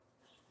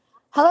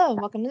Hello,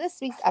 and welcome to this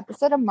week's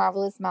episode of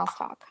Marvelous Mouse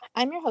Talk.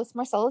 I'm your host,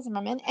 Marcella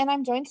Zimmerman, and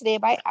I'm joined today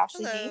by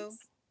Ashley Hello. James,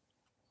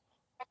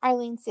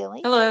 Arlene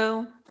Sealy,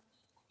 Hello.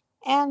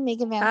 and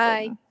Megan Van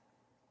Hi. Sliden.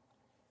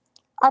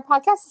 Our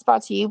podcast is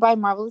brought to you by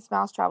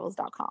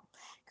MarvelousMouseTravels.com,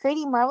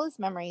 creating marvelous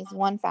memories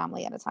one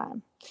family at a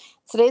time.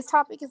 Today's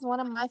topic is one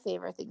of my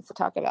favorite things to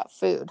talk about,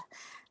 food.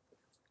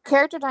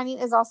 Character dining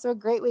is also a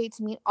great way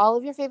to meet all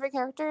of your favorite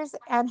characters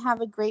and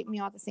have a great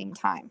meal at the same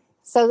time.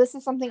 So this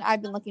is something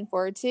I've been looking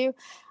forward to.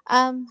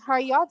 How are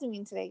y'all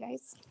doing today,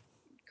 guys?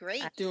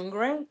 Great. Doing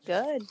great.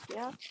 Good.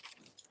 Yeah.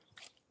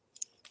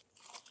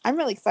 I'm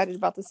really excited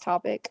about this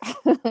topic.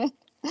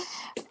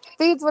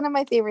 Food's one of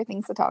my favorite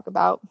things to talk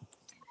about.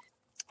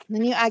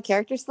 Then you add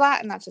characters to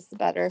that, and that's just the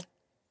better.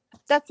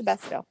 That's the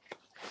best deal.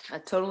 I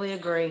totally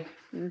agree.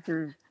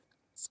 Mm-hmm.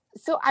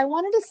 So I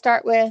wanted to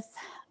start with,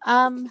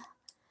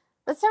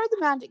 let's start with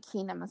the Magic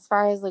Kingdom as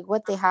far as like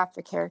what they have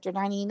for character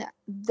dining.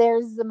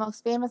 There's the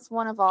most famous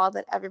one of all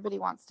that everybody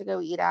wants to go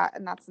eat at,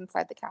 and that's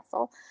inside the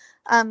castle.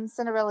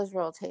 Cinderella's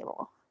Royal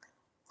Table.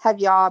 Have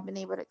y'all been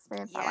able to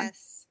experience that one?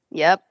 Yes.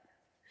 Yep.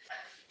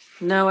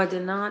 No, I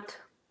did not.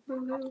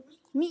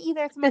 Me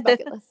either. It's on my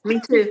bucket list. Me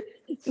too.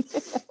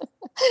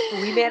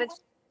 We managed.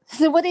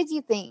 So what did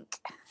you think?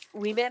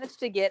 We managed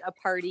to get a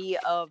party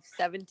of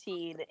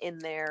 17 in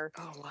there.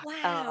 Oh,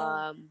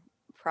 Wow.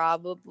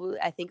 Probably,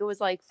 I think it was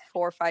like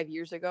 4 or 5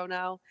 years ago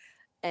now.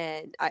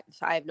 And I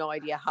have no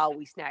idea how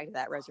we snagged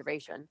that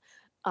reservation.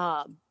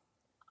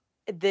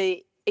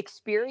 The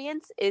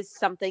experience is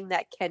something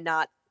that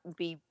cannot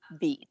be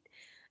beat.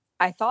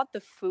 I thought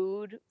the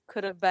food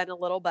could have been a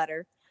little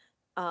better.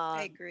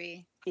 I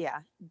agree.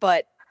 Yeah,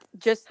 but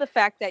just the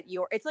fact that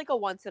it's like a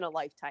once in a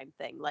lifetime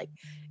thing. Like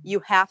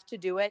you have to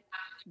do it,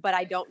 but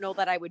I don't know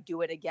that I would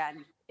do it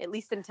again, at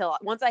least until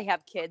once I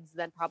have kids,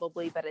 then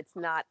probably, but it's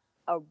not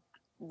a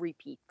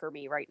repeat for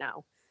me right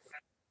now.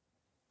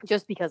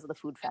 Just because of the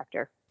food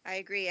factor. I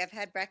agree. I've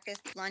had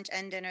breakfast, lunch,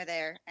 and dinner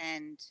there,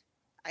 and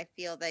I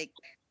feel like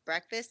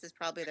breakfast is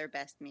probably their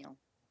best meal.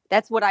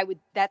 That's what I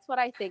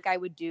think I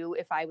would do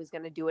if I was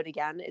going to do it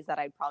again, is that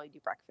I'd probably do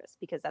breakfast,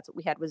 because that's what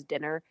we had was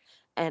dinner,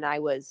 and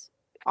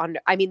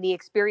the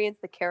experience,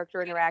 the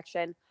character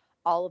interaction,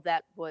 all of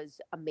that was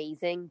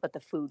amazing, but the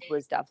food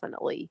was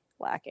definitely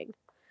lacking.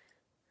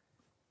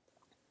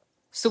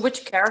 So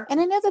which character? And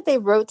I know that they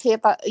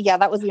rotate that. Yeah,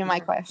 that was even my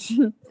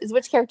question. Is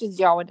which characters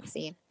do y'all end up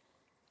seeing?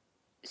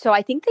 So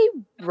I think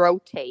they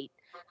rotate.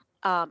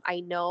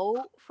 I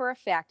know for a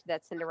fact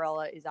that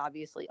Cinderella is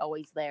obviously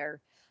always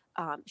there.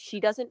 She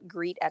doesn't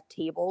greet at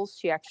tables.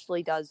 She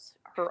actually does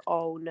her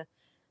own,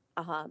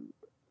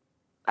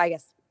 I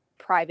guess,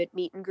 private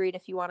meet and greet,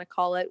 if you want to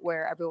call it,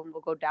 where everyone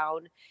will go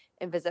down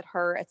and visit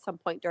her at some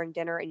point during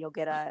dinner, and you'll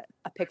get a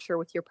picture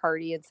with your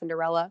party and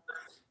Cinderella.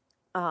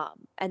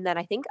 And then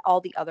I think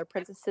all the other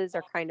princesses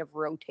are kind of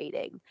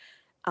rotating.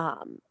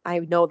 I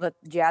know that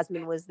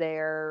Jasmine was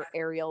there,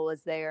 Ariel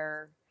was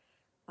there,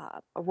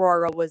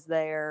 Aurora was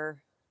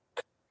there.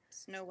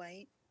 Snow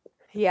White.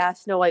 Yeah,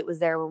 Snow White was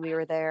there when we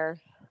were there.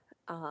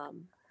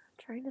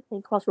 Trying to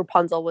think who else.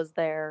 Rapunzel was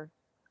there.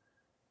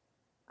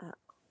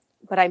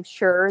 But I'm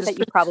sure that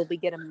you probably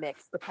get a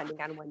mix depending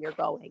on when you're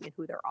going and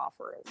who their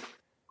offer is.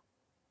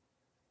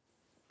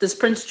 Does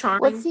Prince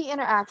Charming? What's the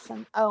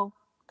interaction? Oh,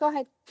 go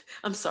ahead.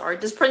 I'm sorry.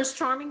 Does Prince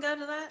Charming go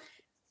to that?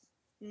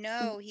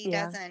 No, he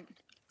doesn't.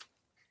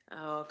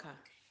 Oh, okay.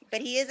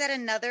 But he is at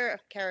another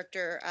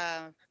character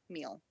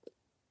meal.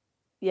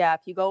 Yeah,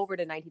 if you go over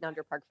to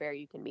 1900 Park Fair,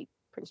 you can meet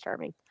Prince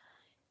Charming.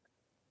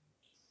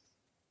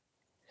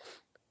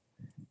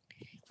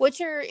 What's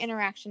your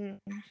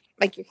interaction,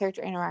 like your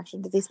character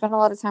interaction? Did they spend a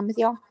lot of time with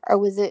y'all? Or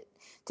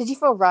did you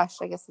feel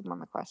rushed, I guess is more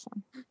my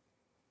question.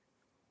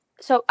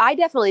 So I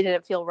definitely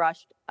didn't feel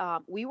rushed.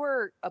 We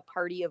were a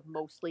party of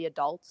mostly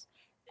adults.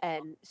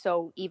 And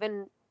so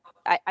even,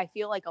 I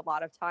feel like a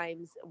lot of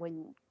times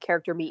when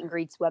character meet and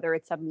greets, whether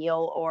it's a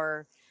meal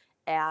or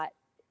at,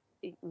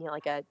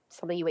 like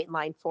something you wait in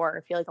line for,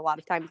 I feel like a lot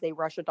of times they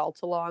rush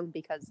adults along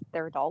because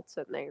they're adults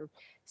and they're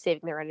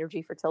saving their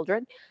energy for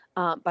children.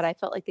 But I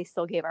felt like they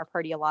still gave our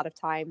party a lot of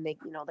time. They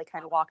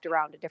kind of walked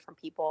around to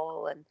different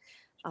people, and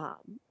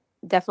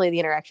definitely the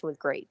interaction was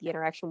great. The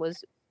interaction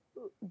was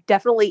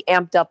definitely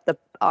amped up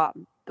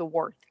the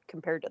worth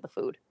compared to the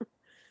food.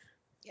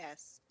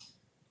 Yes.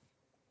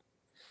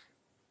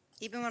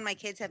 Even when my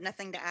kids have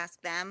nothing to ask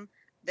them,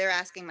 they're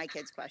asking my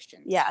kids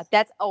questions. Yeah,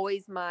 that's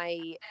always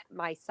my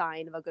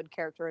sign of a good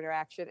character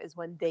interaction, is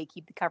when they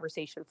keep the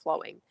conversation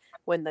flowing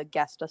when the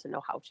guest doesn't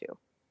know how to.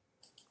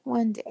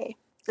 One day.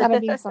 That'll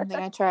be something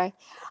I try.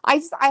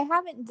 I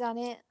haven't done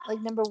it,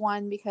 like, number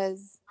one,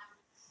 because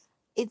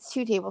it's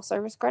 2 table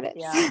service credits.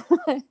 Yeah.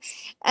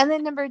 And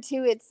then number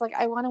 2, it's like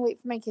I want to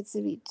wait for my kids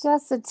to be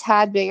just a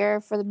tad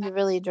bigger for them to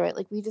really enjoy it.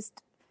 Like we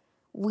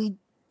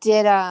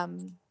did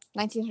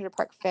 1900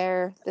 Park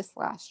Fair this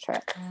last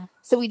trip.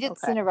 So we did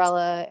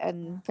Cinderella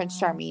and Prince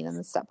Charming and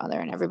the stepmother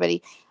and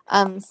everybody.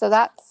 So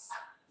that's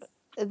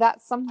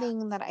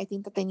something that I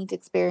think that they need to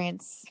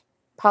experience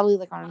probably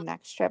like on our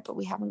next trip, but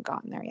we haven't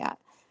gotten there yet.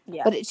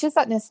 Yeah. But it's just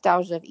that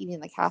nostalgia of eating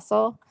in the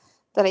castle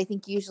that I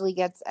think usually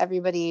gets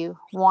everybody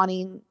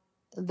wanting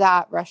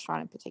that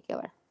restaurant in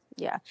particular.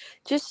 Yeah.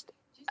 Just,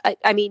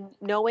 I mean,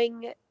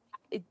 knowing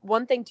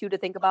one thing too to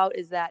think about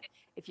is that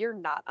if you're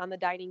not on the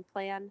dining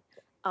plan,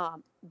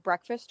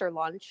 breakfast or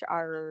lunch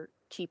are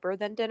cheaper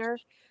than dinner.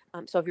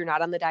 So if you're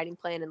not on the dining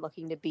plan and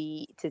looking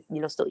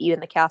to still eat in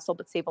the castle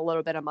but save a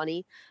little bit of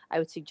money, I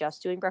would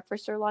suggest doing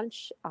breakfast or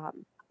lunch,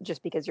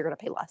 just because you're going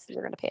to pay less than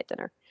you're going to pay at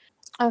dinner.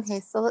 Okay,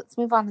 so let's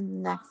move on to the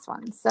next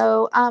one.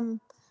 So,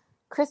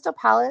 Crystal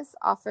Palace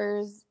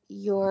offers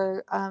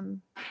your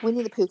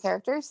Winnie the Pooh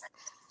characters.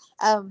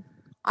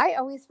 I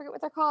always forget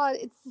what they're called.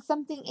 It's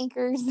something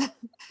Acres. The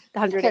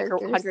 100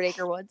 characters.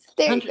 acre woods.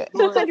 There you go.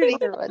 100 100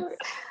 Acre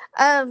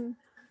Woods.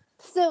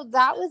 So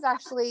that was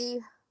actually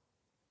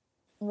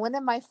one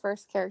of my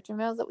first character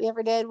meals that we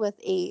ever did with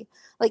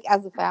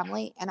as a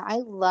family, and I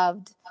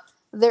loved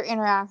their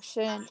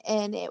interaction.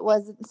 And it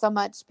wasn't so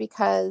much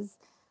because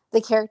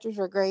the characters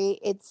were great.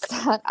 It's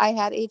that I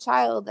had a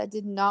child that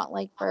did not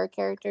like fur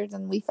characters,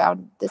 and we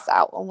found this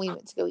out when we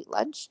went to go eat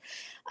lunch.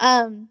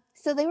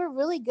 So they were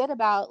really good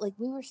about, like,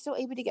 we were still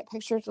able to get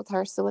pictures with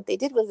her. So what they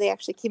did was they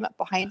actually came up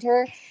behind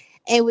her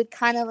and would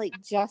kind of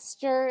like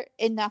gesture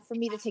enough for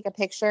me to take a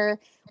picture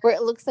where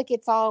it looks like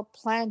it's all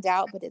planned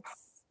out, but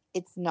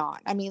it's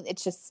not. I mean,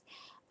 it's just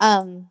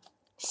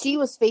she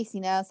was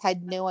facing us,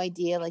 had no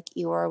idea like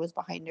Eeyore was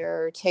behind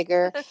her or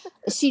Tigger.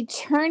 She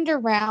turned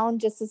around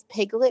just as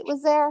Piglet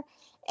was there,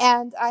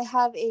 and I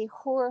have a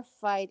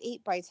horrified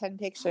 8x10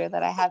 picture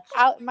that I have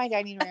out in my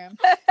dining room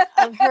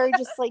of her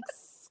just like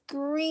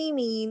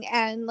screaming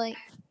and like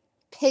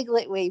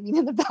Piglet waving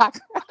in the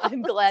background.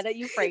 I'm glad that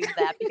you framed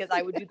that because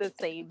I would do the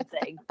same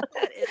thing.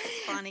 That is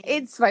funny.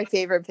 It's my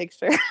favorite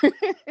picture.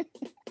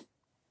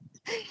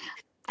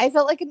 I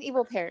felt like an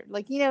evil parent,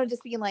 like,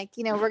 just being like,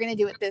 we're going to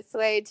do it this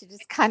way to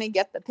just kind of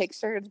get the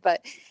pictures.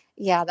 But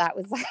yeah, that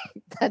was like,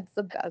 that's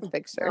the best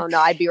picture. Oh no,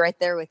 I'd be right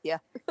there with you.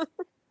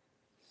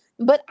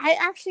 But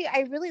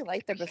I really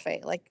liked the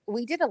buffet. Like,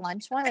 we did a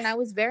lunch one and I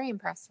was very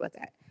impressed with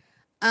it.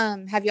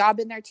 Have y'all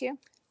been there too?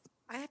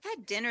 I have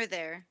had dinner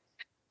there,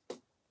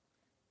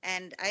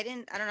 and I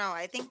don't know.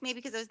 I think maybe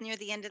because I was near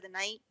the end of the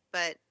night,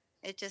 but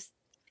it just,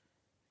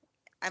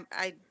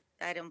 I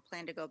don't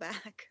plan to go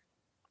back.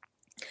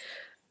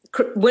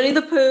 Winnie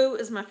the Pooh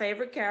is my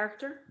favorite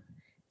character,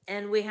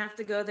 and we have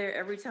to go there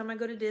every time I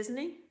go to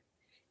Disney,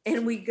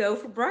 and we go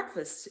for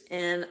breakfast,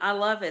 and I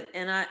love it.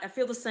 And I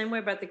feel the same way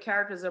about the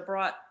characters I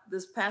brought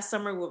this past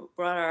summer. We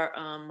brought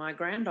our my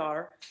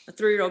granddaughter, a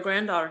 3-year-old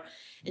granddaughter,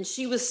 and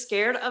she was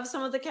scared of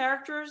some of the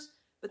characters,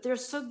 but they're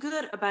so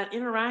good about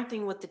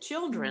interacting with the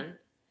children.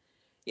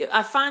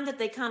 I find that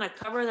they kind of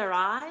cover their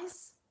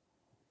eyes.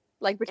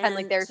 Like pretend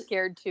like they're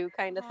scared too,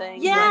 kind of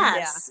thing.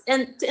 Yes, yeah.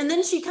 And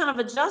then she kind of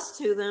adjusts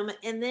to them,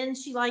 and then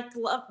she like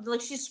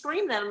she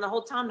screamed at them the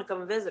whole time to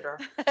come visit her.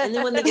 And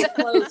then when they get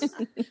close,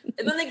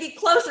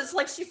 it's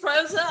like she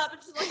froze up,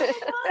 and she's like,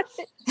 "Oh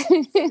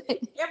my gosh!"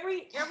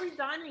 Every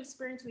dining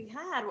experience we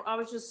had, I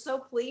was just so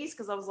pleased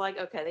because I was like,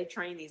 "Okay, they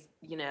train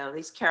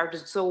these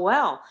characters so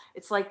well."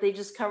 It's like they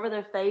just cover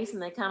their face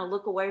and they kind of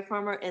look away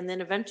from her, and then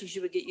eventually she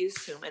would get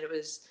used to them. And it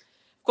was,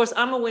 of course,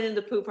 I'm a Winnie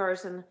the Pooh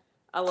person.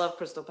 I love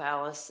Crystal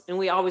Palace, and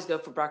we always go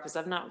for breakfast.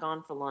 I've not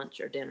gone for lunch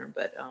or dinner,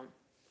 but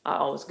I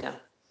always go.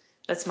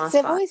 That's my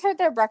spot. I've always heard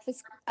their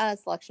breakfast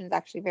selection is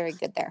actually very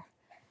good there.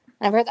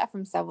 And I've heard that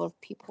from several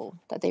people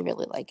that they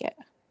really like it.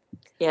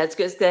 Yeah, it's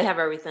good. They have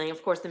everything.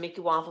 Of course, the Mickey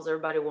waffles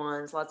everybody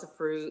wants. Lots of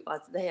fruit.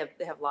 They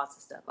have lots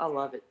of stuff. I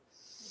love it.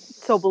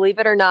 So believe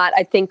it or not,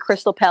 I think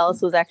Crystal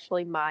Palace was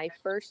actually my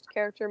first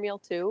character meal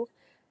too.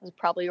 I was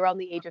probably around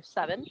the age of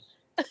 7,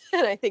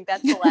 and I think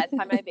that's the last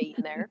time I've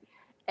eaten there.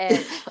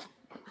 And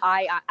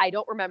I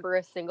don't remember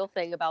a single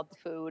thing about the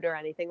food or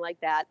anything like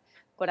that,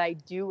 but I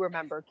do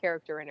remember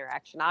character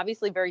interaction,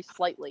 obviously very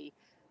slightly,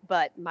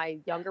 but my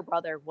younger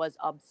brother was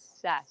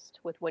obsessed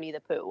with Winnie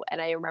the Pooh.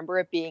 And I remember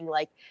it being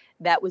like,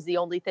 that was the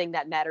only thing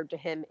that mattered to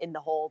him in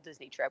the whole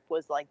Disney trip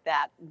was like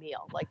that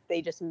meal. Like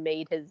they just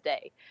made his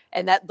day.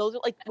 And those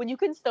are like, when you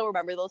can still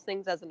remember those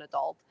things as an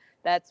adult,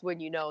 that's when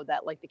you know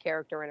that like the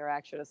character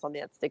interaction is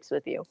something that sticks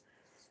with you.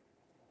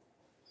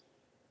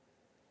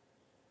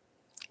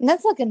 And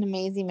that's like an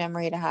amazing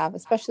memory to have,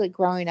 especially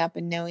growing up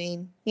and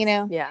knowing,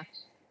 Yeah.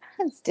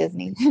 It's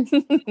Disney.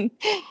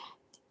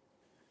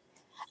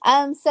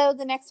 So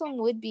the next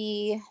one would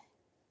be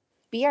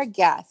Our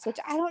Guest, which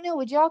I don't know.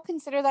 Would y'all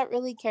consider that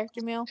really character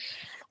meal?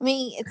 I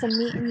mean, it's a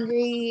meet and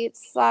greet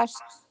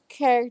 /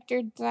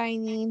 character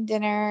dining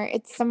dinner.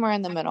 It's somewhere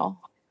in the middle.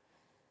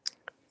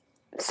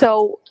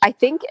 So I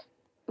think,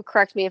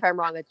 correct me if I'm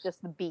wrong, it's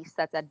just the Beast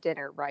that's at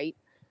dinner, right?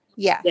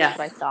 Yeah. That's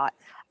what I thought.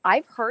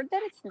 I've heard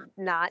that it's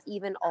not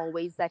even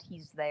always that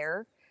he's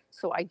there.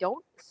 So I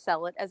don't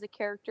sell it as a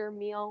character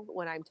meal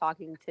when I'm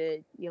talking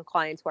to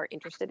clients who are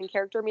interested in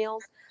character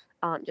meals,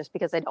 just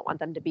because I don't want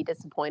them to be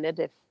disappointed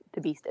if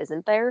the Beast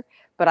isn't there.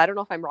 But I don't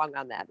know if I'm wrong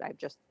on that.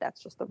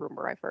 That's just the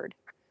rumor I've heard.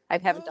 I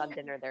haven't done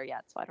dinner there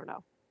yet, so I don't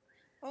know.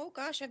 Oh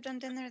gosh, I've done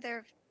dinner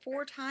there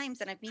 4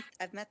 times, and I've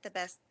met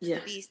Yeah.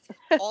 the Beast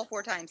all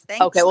 4 times.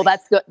 Okay, well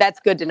Thankfully. that's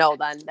good to know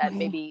then. That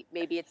Okay.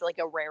 maybe it's like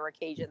a rare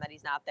occasion that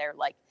he's not there.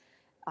 Like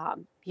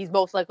he's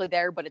most likely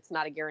there, but it's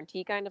not a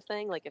guarantee kind of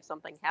thing. Like if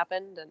something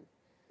happened, and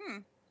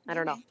I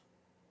don't know. Maybe.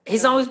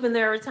 He's always been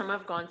there every time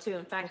I've gone too.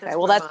 In fact, Okay, that's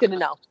well where that's good to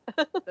know.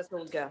 that's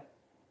where we go.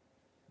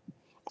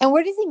 And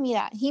where does he meet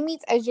at? He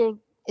meets as you're.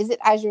 Is it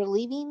as you're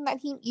leaving that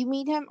you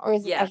meet him, or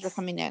is it as you're Yes.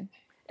 coming in?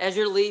 As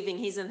you're leaving,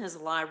 he's in his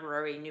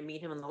library, and you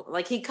meet him in the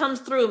like. He comes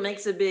through, and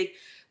makes a big.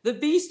 The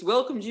Beast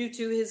welcomes you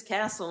to his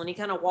castle, and he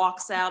kind of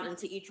walks out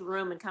into each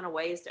room and kind of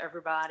waves to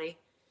everybody,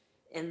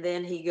 and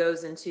then he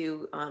goes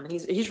into.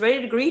 He's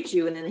ready to greet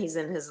you, and then he's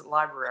in his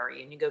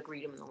library, and you go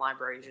greet him in the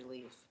library as you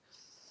leave.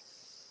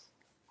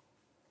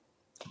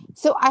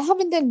 So I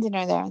haven't done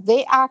dinner there.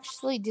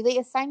 Do they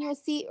assign you a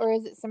seat, or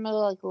is it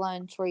similar like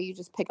lunch where you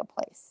just pick a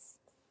place?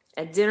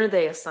 At dinner,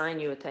 they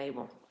assign you a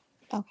table.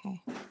 Okay.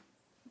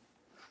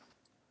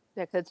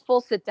 Yeah, because it's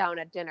full sit down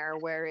at dinner,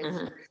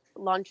 whereas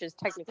lunch is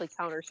technically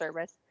counter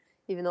service,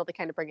 even though they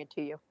kind of bring it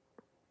to you.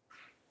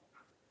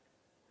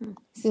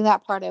 See,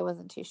 that part I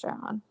wasn't too sure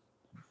on.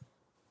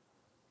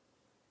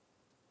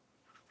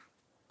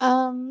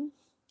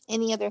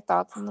 Any other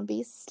thoughts on the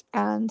Beast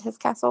and his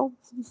castle?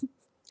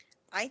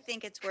 I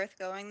think it's worth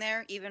going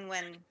there, even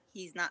when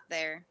he's not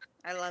there.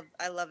 I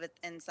love it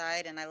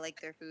inside, and I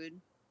like their food.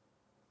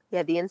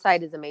 Yeah, the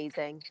inside is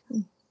amazing.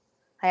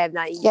 I have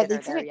not eaten Yeah,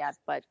 dinner there yet,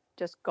 but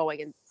just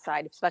going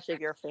inside, especially if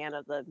you're a fan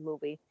of the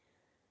movie.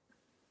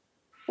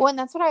 Well, and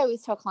that's what I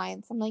always tell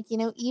clients. I'm like,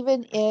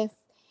 even if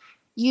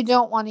you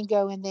don't want to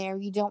go in there,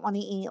 you don't want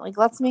to eat, like,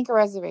 let's make a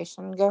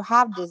reservation, go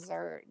have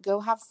dessert, go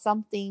have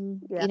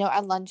something,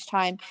 at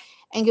lunchtime,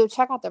 and go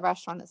check out the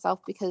restaurant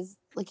itself. Because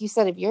like you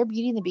said, if you're a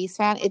Beauty and the Beast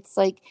fan, it's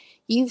like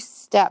you've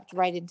stepped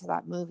right into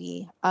that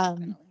movie.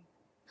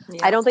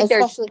 I don't think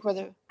especially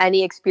there's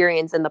any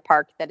experience in the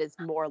park that is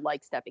more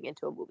like stepping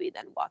into a movie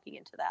than walking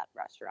into that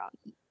restaurant.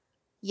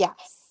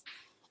 Yes.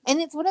 And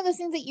it's one of those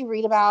things that you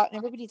read about and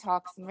everybody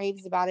talks and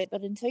raves about it,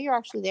 but until you're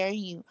actually there and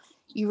you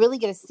really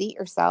get to see it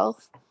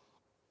yourself,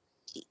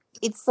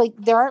 it's like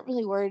there aren't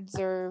really words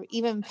or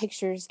even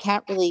pictures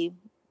can't really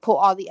pull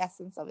all the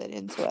essence of it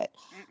into it.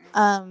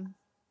 I'm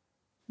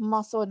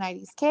also a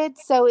 90s kid,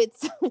 so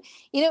it's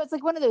it's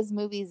like one of those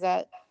movies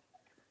that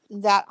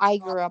I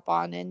grew up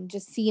on, and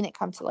just seeing it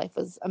come to life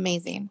was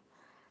amazing.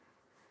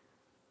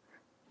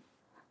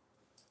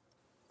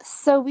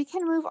 So we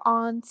can move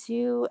on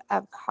to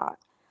Epcot.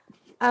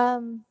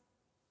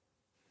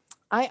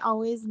 I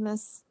always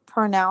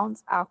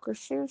mispronounce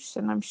Alkershush,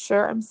 and I'm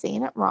sure I'm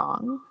saying it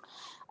wrong.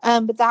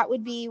 But that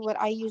would be what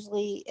I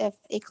usually, if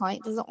a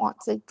client doesn't want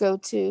to go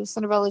to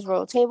Cinderella's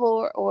Royal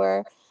Table,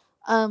 or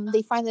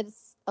they find that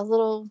it's a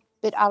little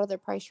bit out of their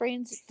price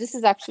range. This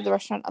is actually the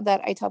restaurant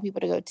that I tell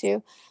people to go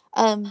to.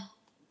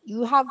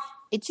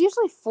 It's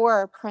usually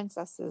 4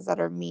 princesses that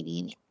are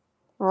meeting,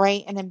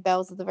 right? And then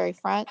Belle's at the very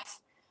front,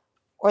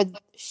 or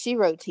she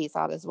rotates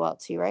out as well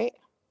too, right?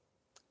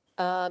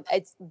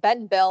 It's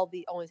been Belle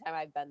the only time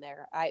I've been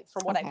there.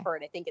 From what Okay. I've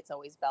heard, I think it's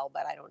always Belle,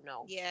 but I don't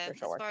know. Yeah, for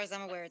sure. as far as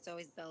I'm aware, it's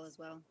always Belle as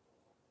well.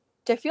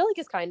 I feel like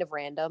it's kind of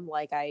random.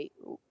 Like I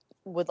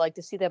would like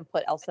to see them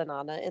put Elsa and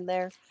Anna in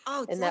there.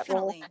 Oh, in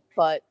definitely. That role,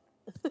 but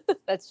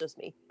that's just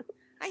me.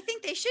 I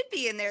think they should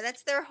be in there.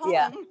 That's their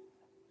home.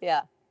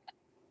 Yeah.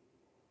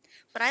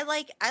 But I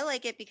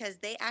like it because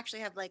they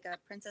actually have like a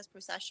princess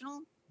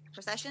procession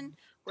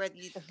where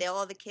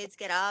all the kids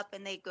get up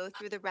and they go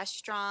through the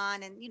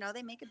restaurant, and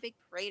they make a big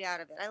parade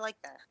out of it. I like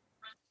that.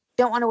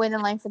 Don't want to wait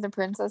in line for the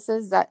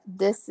princesses, that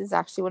this is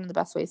actually one of the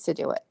best ways to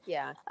do it.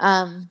 Yeah.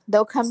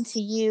 They'll come to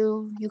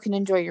you. You can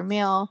enjoy your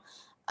meal.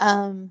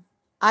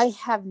 I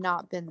have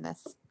not been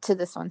to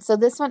this one. So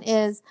this one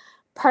is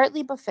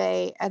partly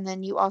buffet, and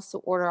then you also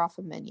order off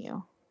a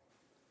menu.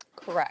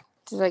 Correct.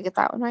 Did I get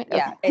that one right?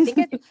 Yeah,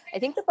 Okay. I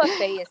think the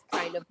buffet is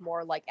kind of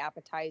more like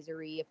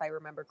appetizer-y, if I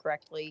remember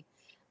correctly.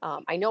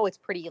 I know it's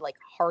pretty like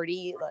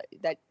hearty.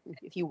 That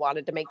if you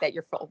wanted to make that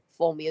your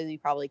full meal, you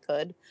probably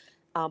could.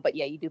 But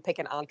yeah, you do pick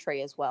an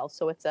entree as well,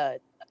 so it's a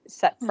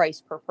set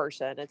price per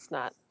person. It's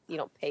not, you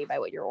don't pay by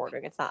what you're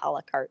ordering. It's not a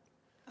la carte.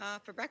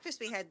 For breakfast,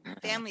 we had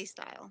family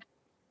style.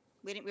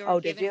 We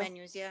weren't did given you?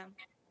 menus. Yeah.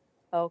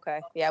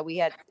 Okay. Yeah,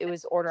 it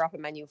was order off a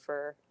menu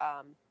for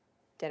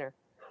dinner.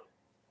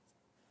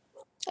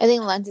 I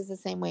think lunch is the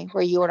same way,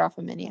 where you order off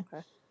a menu.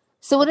 Okay.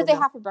 So what did they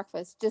have for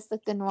breakfast? Just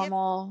like the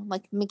normal,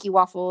 like Mickey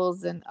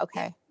waffles and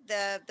okay.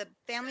 Yep. The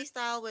family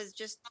style was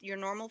just your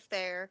normal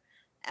fare.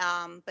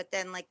 But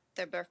then like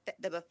the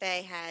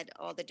buffet had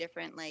all the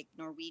different like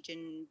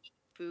Norwegian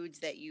foods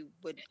that you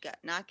would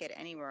not get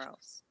anywhere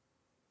else.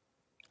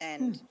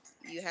 And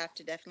you have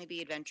to definitely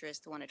be adventurous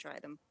to want to try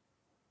them.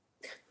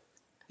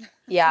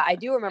 Yeah, I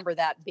do remember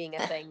that being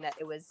a thing, that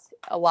it was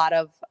a lot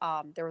of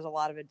there was a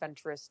lot of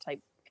adventurous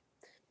type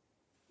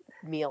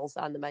meals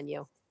on the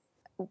menu.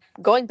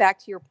 Going back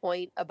to your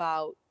point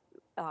about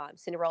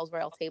Cinderella's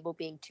Royal Table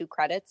being 2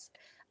 credits,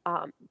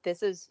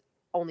 this is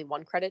only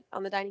 1 credit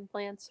on the dining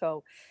plan.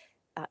 So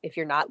if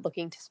you're not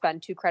looking to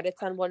spend 2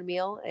 credits on one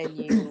meal and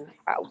you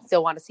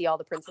still want to see all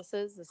the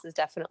princesses,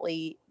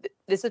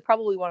 this is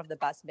probably one of the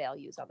best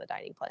values on the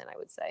dining plan, I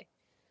would say.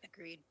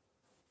 Agreed.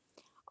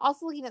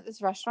 Also, looking at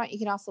this restaurant, you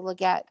can also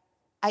look at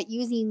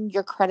using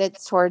your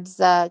credits towards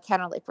the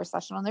Candlelight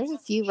Processional. And there's a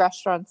few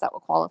restaurants that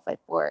will qualify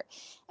for it.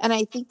 And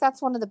I think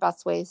that's one of the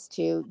best ways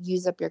to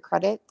use up your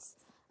credits,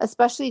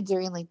 especially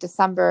during like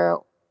December,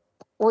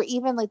 or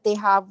even like they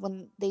have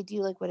when they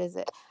do like, what is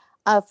it?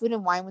 Food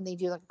and Wine, when they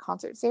do like a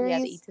concert series. Yeah,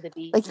 the Eat to the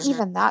Beat. Like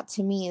even that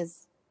to me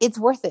it's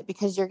worth it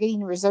because you're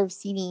getting reserved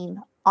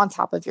seating on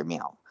top of your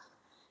meal.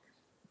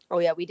 Oh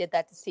yeah, we did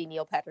that to see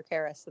Neil Patrick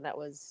Harris, and that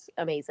was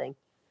amazing.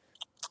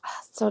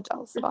 So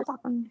jealous about that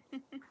one.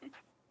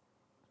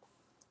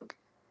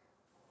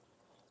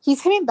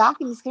 He's coming back,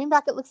 and he's coming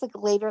back, it looks like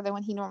later than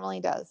when he normally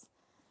does.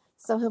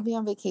 So he'll be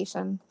on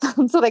vacation.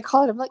 That's what I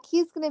call it. I'm like,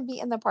 he's going to be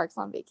in the parks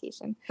on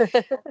vacation.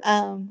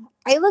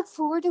 I look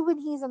forward to when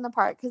he's in the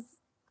park because,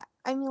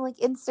 I mean, like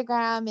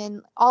Instagram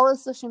and all of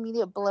social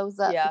media blows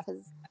up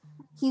because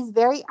he's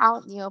very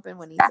out in the open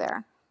when he's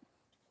there.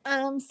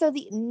 So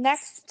the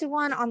next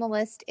one on the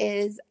list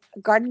is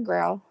Garden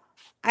Grill.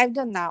 I've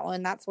done that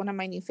one. That's one of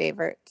my new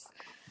favorites.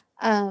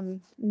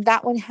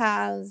 That one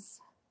has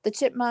the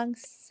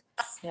chipmunks,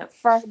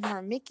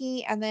 Farmer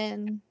Mickey, and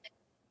then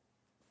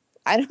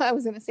I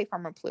was going to say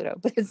Farmer Pluto,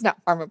 but it's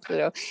not Farmer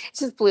Pluto. It's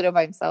just Pluto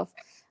by himself.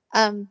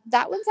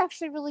 That one's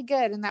actually really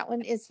good, and that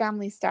one is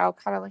family style,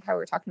 kind of like how we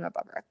were talking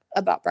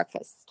about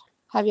breakfast.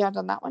 Have you all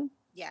done that one?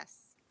 Yes.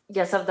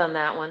 Yes, I've done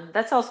that one.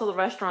 That's also the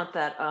restaurant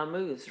that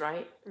moves,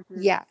 right?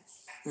 Mm-hmm. Yes.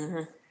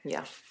 Mm-hmm.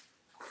 Yeah.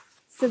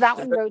 So that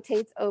one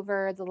rotates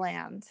over the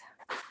land.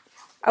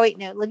 Oh wait,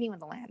 no, Living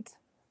with the Land.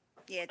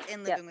 Yeah, it's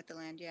in Living with the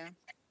Land. Yeah.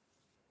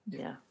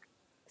 Yeah.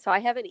 So I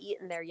haven't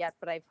eaten there yet,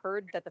 but I've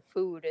heard that the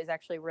food is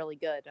actually really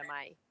good. Am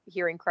I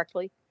hearing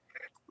correctly?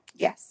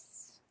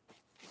 Yes.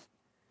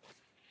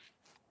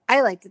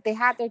 I liked it. They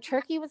had their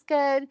turkey was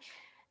good,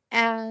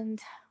 and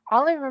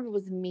all I remember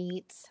was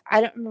meat. I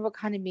don't remember what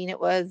kind of meat it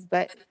was,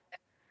 but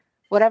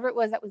whatever it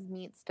was that was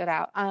meat stood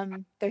out.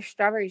 Their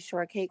strawberry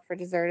shortcake for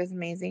dessert is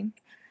amazing.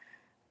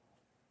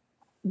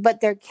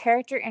 But their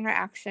character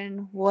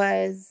interaction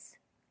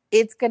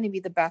it's going to be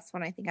the best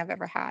one I think I've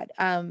ever had.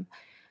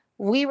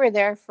 We were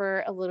there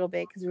for a little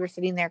bit because we were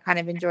sitting there kind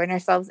of enjoying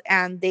ourselves,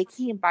 and they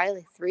came by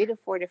like 3 to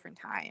 4 different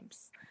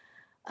times.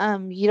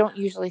 You don't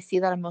usually see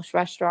that in most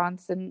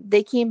restaurants, and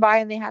they came by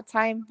and they had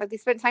time, but they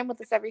spent time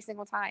with us every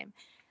single time.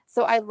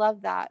 So I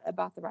love that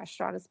about the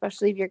restaurant,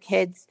 especially if your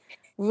kids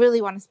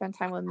really want to spend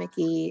time with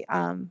Mickey.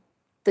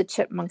 The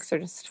chipmunks are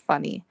just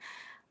funny.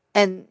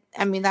 And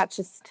I mean, that's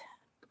just,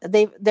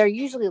 they're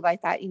usually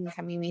like that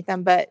anytime you meet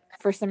them, but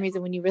for some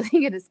reason, when you really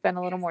get to spend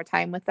a little more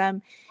time with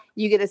them,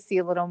 you get to see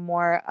a little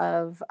more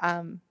of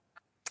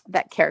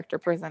that character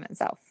present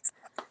itself.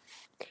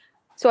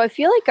 So I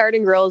feel like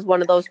Garden Grill is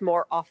one of those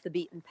more off the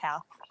beaten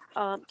path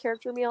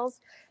character meals.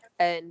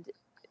 And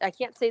I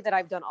can't say that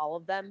I've done all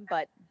of them,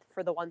 but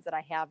for the ones that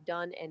I have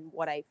done and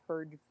what I've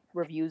heard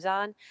reviews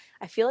on,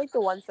 I feel like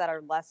the ones that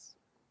are less,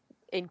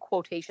 in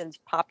quotations,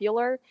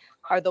 popular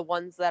are the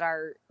ones that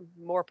are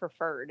more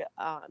preferred.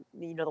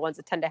 The ones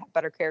that tend to have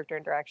better character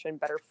interaction,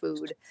 better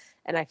food.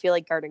 And I feel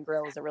like Garden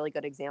Grill is a really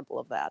good example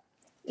of that.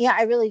 Yeah,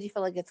 I really do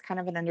feel like it's kind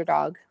of an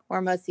underdog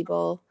where most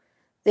people,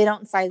 they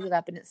don't size it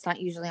up and it's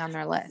not usually on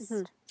their list.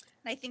 And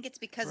I think it's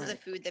because of the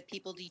food that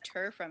people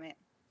deter from it.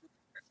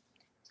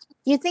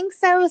 You think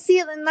so? See,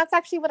 and that's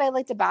actually what I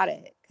liked about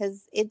it,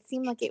 because it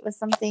seemed like it was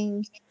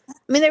something, I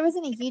mean, there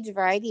wasn't a huge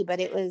variety, but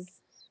it was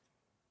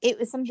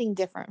something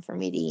different for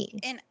me to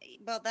eat. And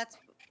well, that's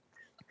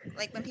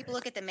like when people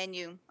look at the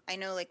menu, I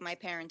know like my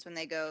parents, when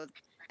they go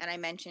and I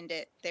mentioned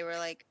it, they were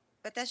like,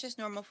 but that's just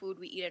normal food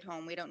we eat at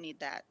home. We don't need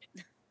that.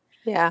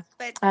 Yeah.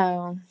 But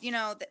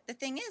the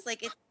thing is,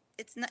 like,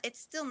 it's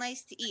still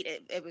nice to eat.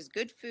 It was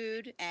good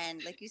food,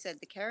 and like you said,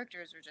 the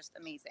characters were just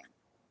amazing.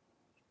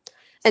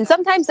 And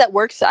sometimes that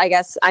works, I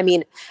guess. I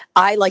mean,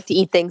 I like to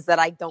eat things that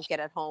I don't get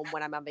at home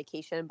when I'm on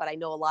vacation, but I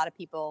know a lot of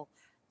people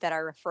that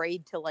are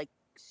afraid to like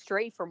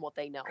stray from what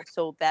they know.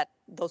 So that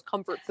those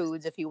comfort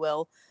foods, if you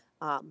will,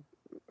 I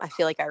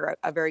feel like are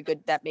a very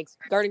good, that makes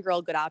Garden Grill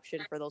a good option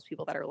for those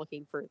people that are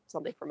looking for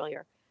something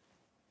familiar.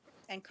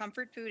 And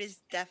comfort food is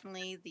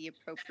definitely the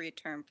appropriate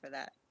term for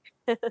that.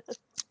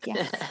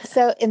 Yeah.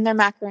 So in their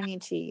macaroni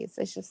and cheese,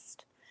 it's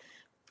just,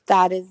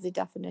 that is the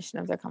definition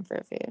of their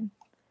comfort food.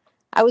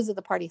 I was at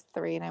the party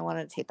 3 and I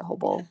wanted to take the whole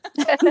bowl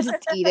and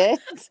just eat it.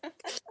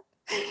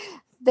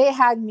 They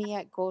had me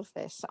at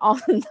Goldfish on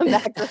the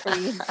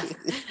macaroni and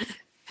cheese.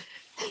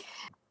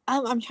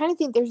 I'm trying to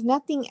think. There's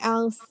nothing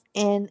else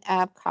in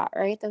Epcot,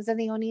 right? Those are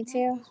the only 2?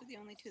 Those were the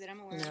only 2 that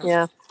I'm aware of.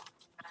 Yeah.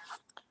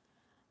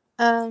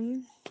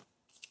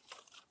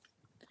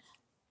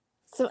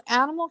 So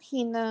Animal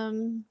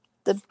Kingdom,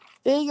 the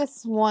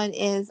biggest one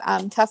is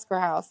Tusker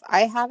House.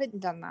 I haven't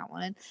done that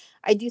one.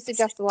 I do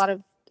suggest for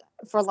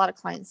a lot of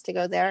clients to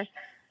go there.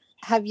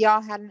 Have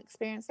y'all had an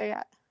experience there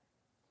yet?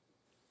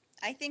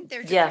 I think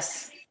they're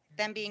just,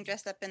 them being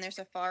dressed up in their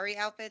safari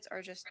outfits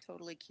are just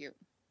totally cute.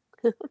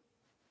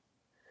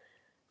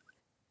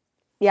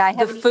 Yeah, I The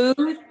haven't.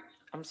 food.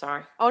 I'm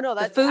sorry. Oh no,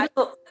 The that's food.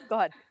 go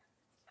ahead.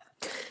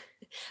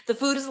 The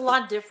food is a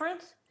lot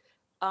different.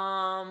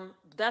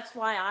 That's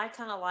why I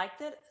kind of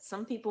liked it.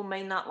 Some people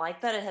may not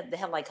like that. They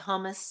had like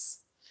hummus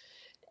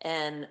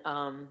and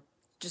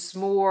just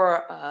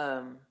more.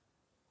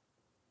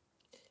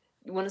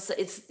 You want to say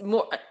it's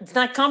more? It's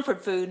not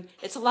comfort food.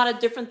 It's a lot of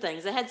different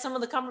things. They had some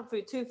of the comfort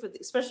food too,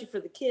 especially for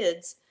the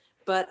kids.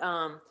 But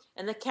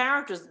and the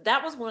characters.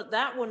 That was one.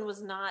 That one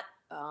was not.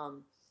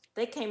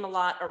 They came a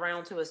lot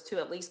around to us too.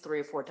 At least 3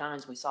 or 4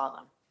 times we saw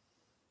them.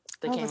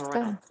 They Oh, came that's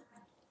around.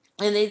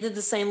 good. And they did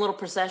the same little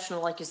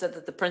processional, like you said,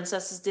 that the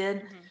princesses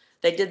did. Mhm.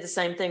 They did the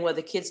same thing where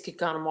the kids could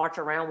kind of march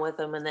around with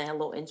them, and they had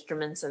little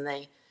instruments, and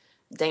they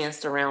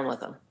danced around with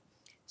them.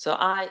 So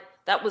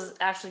that was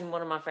actually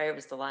one of my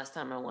favorites the last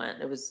time I went.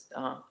 It was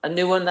a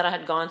new one that I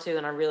had gone to,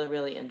 and I really,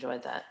 really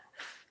enjoyed that.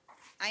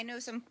 I know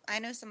some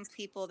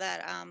people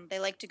that they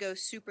like to go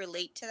super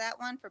late to that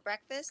one for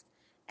breakfast,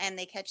 and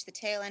they catch the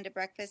tail end of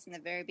breakfast and the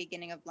very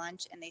beginning of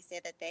lunch, and they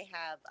say that they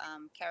have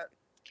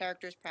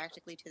characters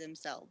practically to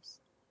themselves.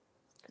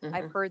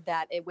 I've Mhm. heard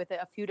that with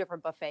a few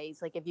different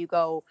buffets. Like if you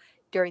go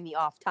during the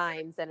off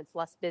times and it's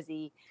less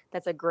busy,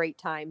 that's a great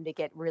time to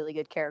get really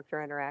good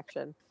character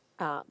interaction.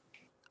 Um,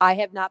 I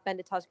have not been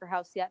to Tusker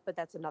House yet, but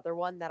that's another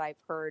one that I've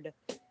heard,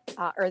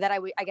 or that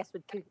I guess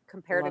would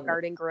compare to Love it.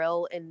 Garden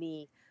Grill in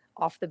the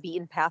off the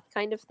beaten path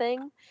kind of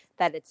thing.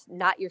 That it's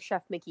not your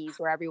Chef Mickey's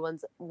where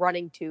everyone's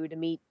running to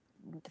meet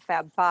the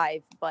Fab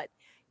Five, but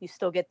you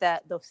still get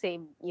those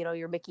same,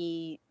 your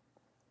Mickey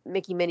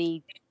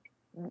Minnie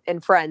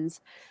and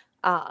friends,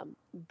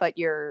 but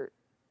you're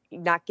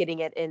not getting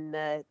it in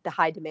the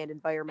high demand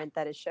environment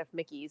that is Chef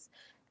Mickey's.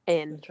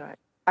 And That's right.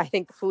 I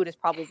think the food is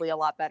probably a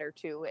lot better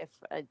too if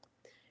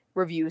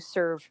reviews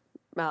serve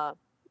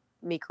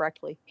me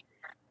correctly.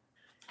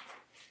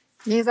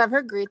 Because I've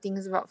heard great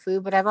things about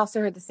food, but I've also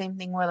heard the same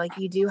thing where like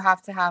you do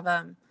have to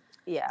have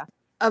Yeah.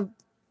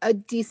 a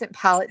decent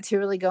palate to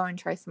really go and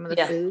try some of the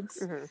Yeah. foods.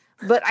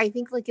 Mm-hmm. But I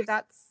think like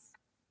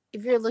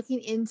if you're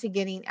looking into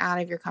getting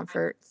out of your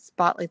comfort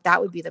spot, like that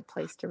would be the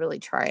place to really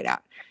try it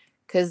out.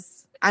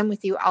 Because I'm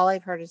with you. All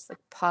I've heard is like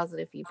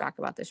positive feedback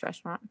about this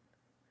restaurant.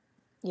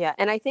 Yeah,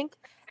 and I think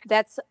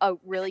that's a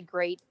really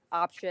great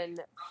option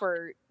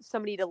for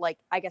somebody to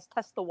I guess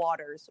test the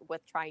waters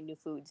with trying new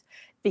foods,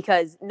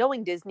 because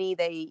knowing Disney,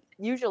 they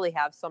usually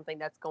have something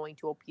that's going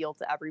to appeal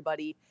to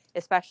everybody,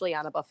 especially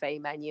on a buffet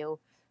menu.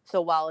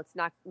 So while it's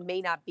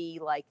may not be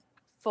like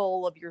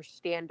full of your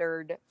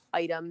standard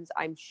items,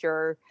 I'm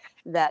sure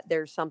that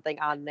there's something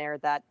on there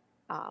that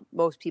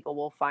most people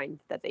will find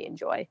that they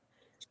enjoy.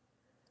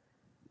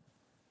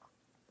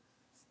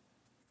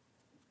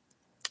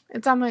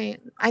 It's on my.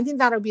 I think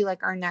that'll be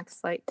like our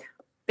next like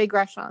big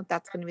restaurant.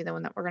 That's going to be the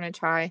one that we're going to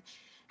try,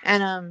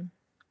 and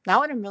that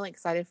one I'm really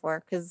excited for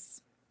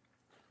because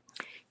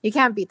you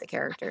can't beat the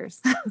characters,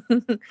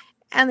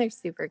 and they're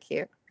super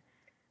cute.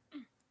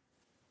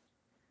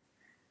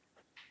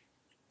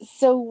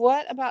 So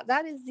what about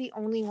that? Is the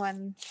only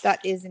one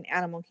that is in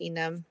Animal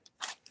Kingdom,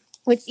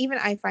 which even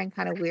I find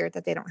kind of weird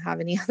that they don't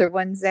have any other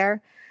ones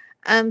there.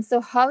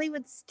 So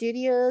Hollywood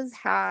Studios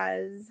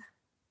has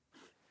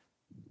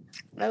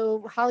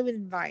Hollywood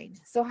and Vine.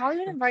 So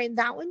Hollywood and Vine,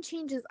 that one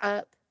changes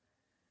up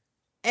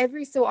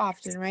every so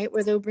often, right?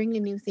 Where they'll bring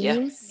in new Yeah.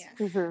 themes.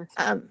 Yeah.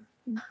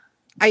 Mm-hmm.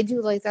 I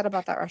do like that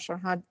about that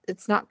restaurant.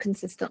 It's not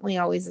consistently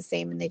always the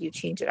same, and they do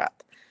change it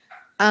up.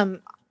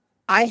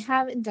 I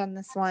haven't done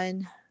this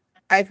one.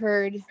 I've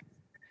heard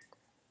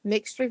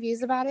mixed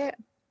reviews about it,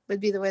 would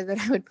be the way that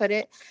I would put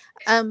it.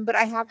 But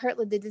I have heard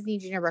like the Disney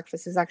Junior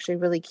Breakfast is actually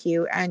really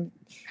cute, and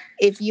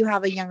if you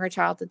have a younger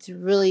child that's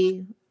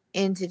really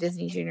into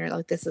Disney Junior,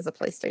 like this is a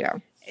place to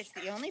go. It's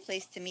the only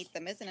place to meet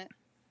them, isn't it?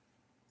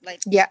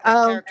 Like Yeah.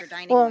 character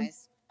dining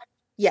wise.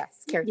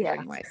 Yes, character Yeah.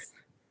 dining wise.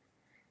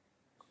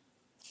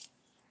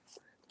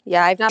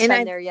 Yeah, I've not And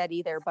been there yet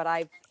either, but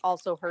I've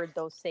also heard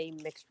those same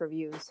mixed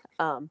reviews.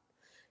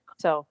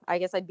 So I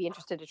guess I'd be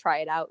interested to try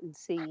it out and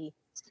see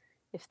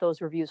if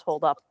those reviews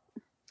hold up.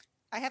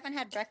 I haven't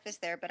had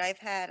breakfast there, but I've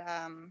had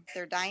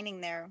their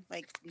dining there,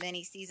 like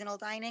mini seasonal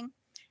dining,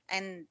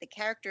 and the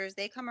characters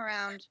they come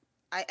around.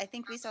 I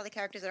think we saw the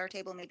characters at our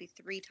table maybe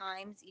 3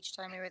 times each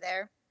time we were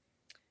there.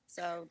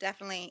 So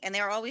definitely, and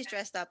they were always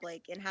dressed up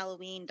like in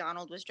Halloween.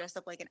 Donald was dressed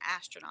up like an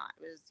astronaut.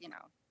 It was,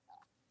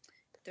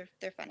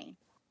 they're funny.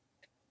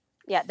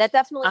 Yeah, that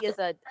definitely is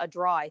a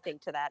draw, I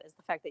think, to that is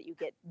the fact that you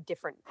get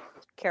different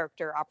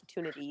character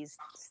opportunities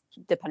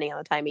depending on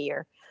the time of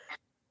year.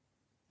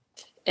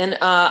 And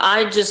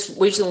I just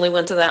recently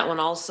went to that one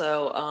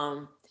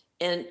also.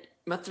 And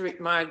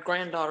my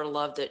granddaughter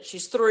loved it.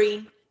 She's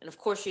 3. And of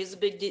course, she's a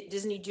big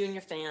Disney Junior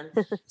fan.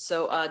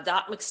 So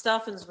Doc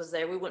McStuffins was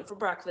there. We went for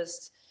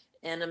breakfast.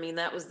 And I mean,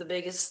 that was the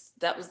biggest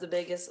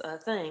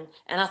thing.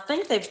 And I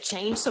think they've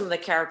changed some of the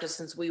characters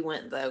since we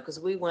went, though, because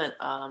we went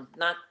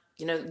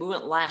we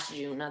went last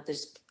June, not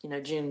this,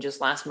 June, just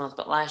last month,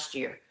 but last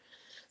year.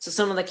 So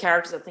some of the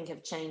characters I think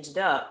have changed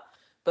up.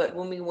 But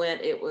when we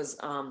went, it was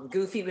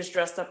Goofy was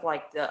dressed up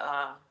like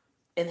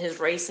in his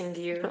racing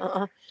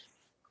gear.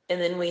 And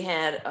then we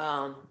had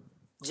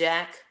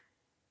Jack,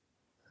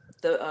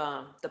 the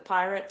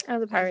pirate. Oh,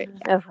 the pirate.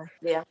 Okay.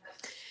 Yeah.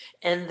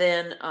 And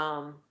then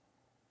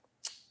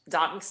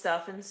Doc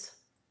McStuffins.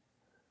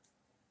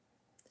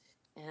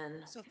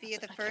 And Sophia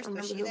the I can't First, was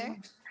remember she who it there?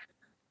 was.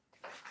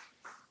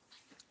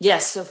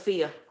 Yes,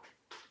 Sophia.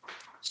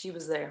 She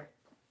was there.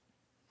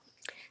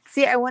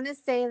 See, I want to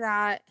say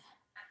that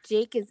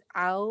Jake is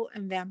out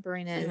and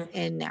Vampirina is Mhm.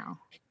 in now.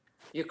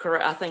 You're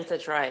correct. I think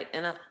that's right.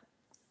 And I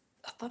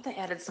thought they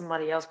added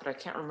somebody else, but I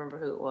can't remember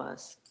who it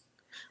was.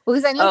 Well,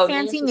 because I know Oh,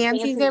 Fancy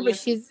Nancy's there,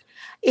 but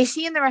is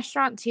she in the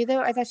restaurant too,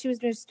 though? I thought she was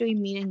just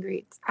doing meet and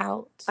greets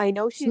out. I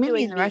know she's maybe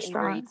doing in the meet and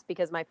restaurant. greets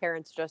because my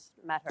parents just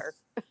met her.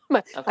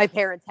 my Okay.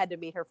 parents had to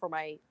meet her for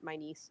my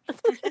niece.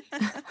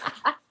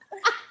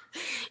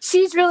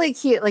 She's really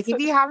cute. Like, if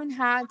you haven't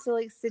had to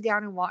like sit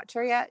down and watch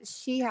her yet,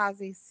 she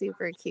has a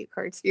super cute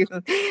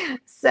cartoon.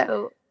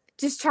 So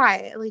just try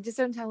it. Like, just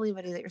don't tell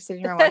anybody that you're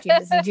sitting around watching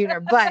Disney Junior.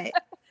 But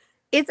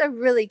it's a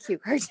really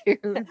cute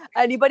cartoon.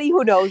 Anybody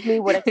who knows me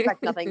would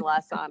expect nothing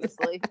less,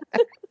 honestly.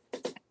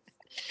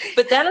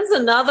 But that is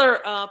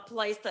another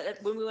place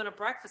that when we went to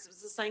breakfast, it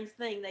was the same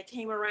thing. They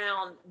came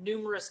around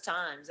numerous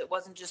times. It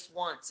wasn't just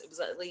once. It was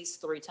at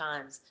least 3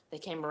 times they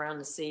came around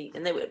to see.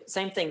 And they would,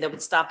 same thing, they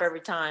would stop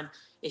every time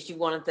if you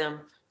wanted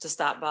them to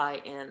stop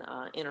by and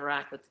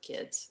interact with the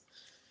kids.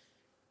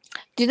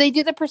 Do they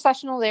do the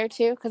processional there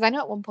too? Because I know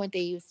at one point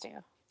they used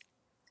to.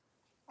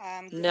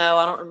 No,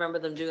 I don't remember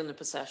them doing the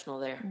processional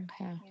there.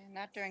 Okay. Yeah,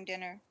 not during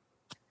dinner.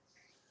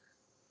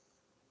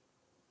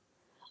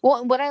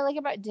 Well, what I like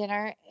about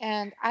dinner,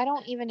 and I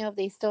don't even know if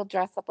they still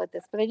dress up like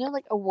this, but I know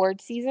like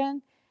award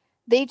season,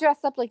 they dress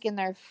up like in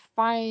their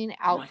fine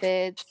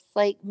outfits,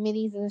 like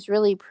Minnie's in this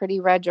really pretty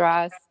red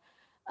dress.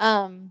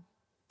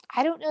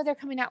 I don't know they're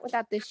coming out with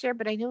that this year,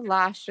 but I know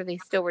last year they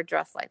still were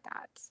dressed like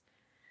that.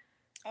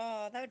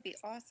 Oh, that would be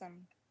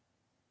awesome.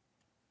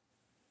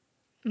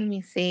 Let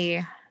me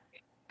see.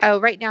 Oh,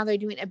 right now they're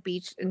doing a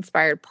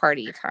beach-inspired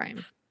party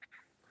time.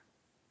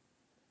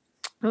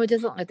 Oh, it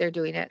doesn't look like they're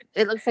doing it.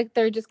 It looks like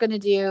they're just going to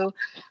do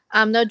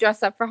no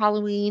dress up for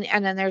Halloween,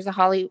 and then there's a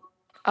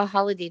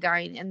holiday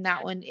dine, and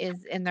that one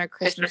is in their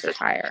Christmas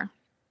attire.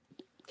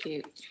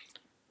 Cute.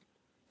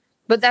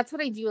 But that's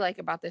what I do like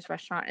about this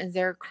restaurant is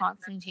they're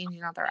constantly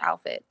changing out their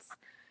outfits.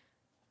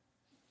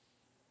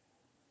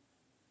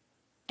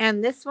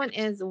 And this one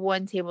is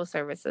one table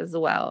service as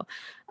well.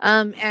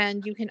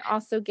 And you can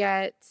also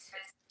get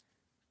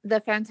the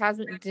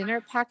Phantasmic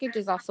dinner package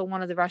is also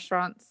one of the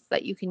restaurants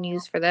that you can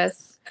use for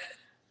this.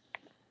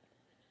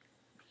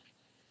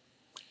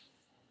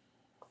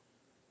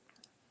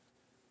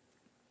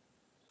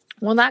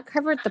 Well, that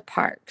covered the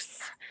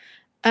parks.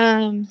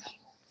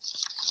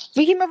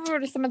 We came over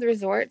to some of the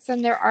resorts,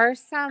 and there are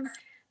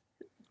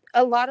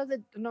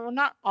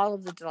not all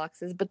of the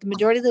deluxes, but the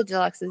majority of the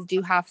deluxes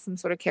do have some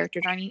sort of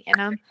character dining in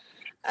them.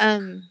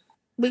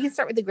 We can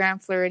start with the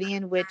Grand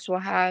Floridian, which will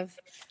have,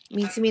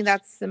 to me,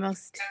 that's the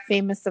most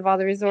famous of all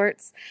the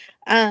resorts.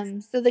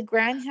 So the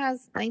Grand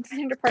has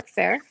 1900 park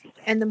fare.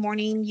 In the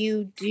morning,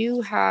 you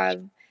do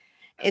have,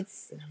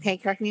 okay,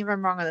 correct me if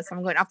I'm wrong on this.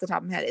 I'm going off the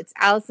top of my head. It's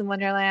Alice in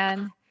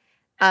Wonderland,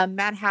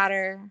 Mad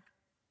Hatter,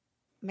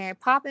 Mary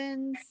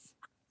Poppins,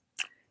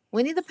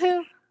 Winnie the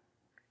Pooh,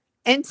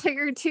 and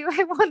Tigger too,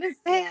 I want to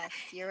say. Yes,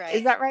 you're right.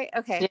 Is that right?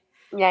 Okay.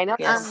 Yeah, I know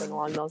Yes. something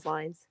along those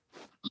lines.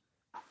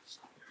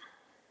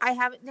 I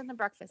haven't done the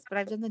breakfast, but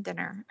I've done the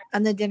dinner.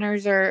 And the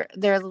dinners they're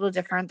a little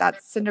different.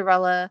 That's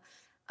Cinderella,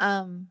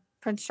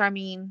 Prince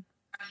Charming,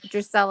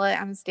 Drusilla,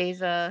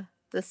 Anastasia,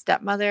 the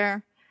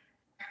stepmother,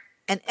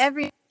 and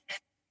every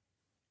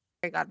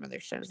godmother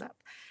shows up.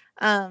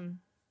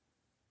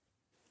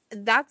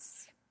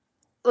 That's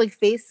like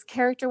face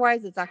character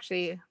wise, it's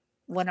actually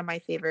one of my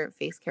favorite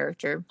face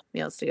character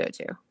meals to go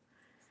to.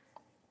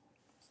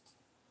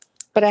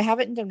 But I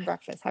haven't done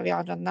breakfast. Have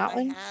y'all done that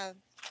one? I have.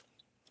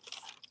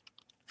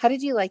 How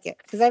did you like it?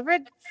 Because I've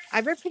read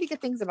pretty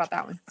good things about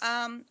that one.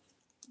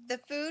 The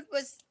food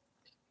was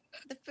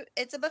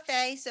it's a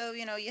buffet, so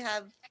you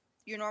have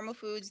your normal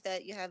foods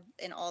that you have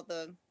in all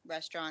the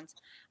restaurants.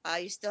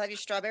 You still have your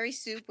strawberry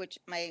soup, which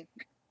my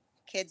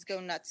kids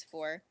go nuts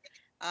for.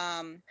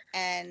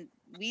 And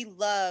we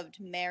loved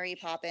Mary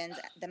Poppins.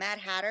 The Mad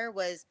Hatter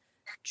was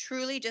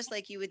truly just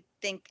like you would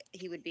think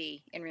he would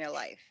be in real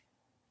life.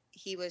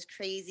 He was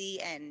crazy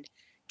and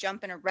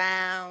jumping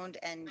around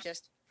and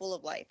just full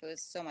of life. It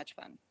was so much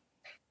fun.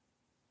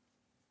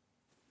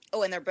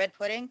 Oh, and their bread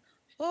pudding.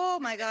 Oh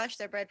my gosh,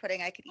 their bread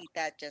pudding. I could eat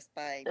that just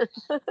by.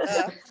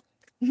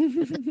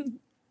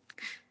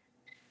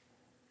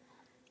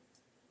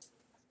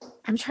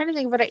 I'm trying to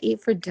think of what I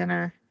ate for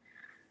dinner.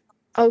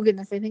 Oh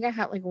goodness, I think I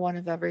had like one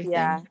of everything.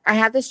 Yeah. I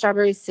had the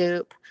strawberry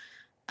soup.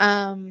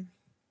 I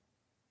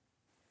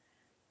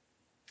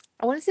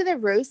want to say the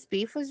roast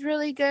beef was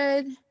really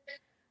good.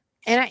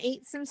 And I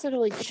ate some sort of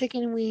like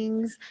chicken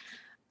wings.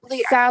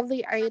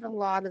 Sadly, I ate a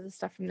lot of the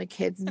stuff from the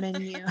kids'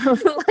 menu.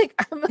 Like,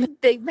 I'm a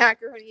big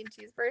macaroni and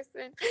cheese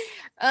person.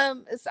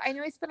 So I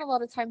know I spent a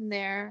lot of time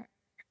there,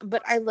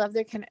 but I love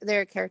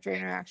their character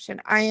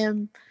interaction. I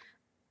am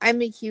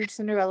I'm a huge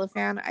Cinderella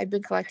fan. I've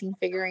been collecting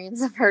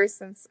figurines of her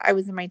since I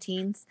was in my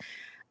teens.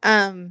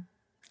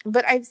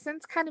 But I've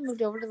since kind of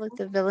moved over to like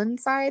the villain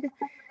side.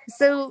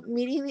 So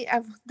meeting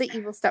the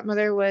evil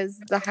stepmother was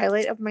the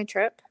highlight of my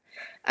trip.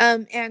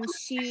 And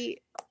she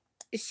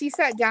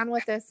sat down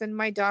with us, and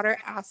my daughter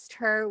asked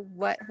her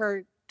what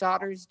her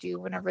daughters do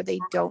whenever they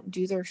don't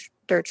do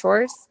their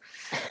chores.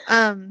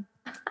 Um,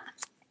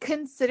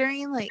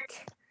 Considering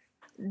like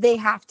they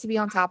have to be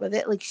on top of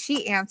it, like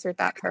she answered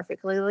that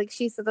perfectly. Like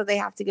she said that they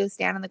have to go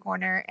stand in the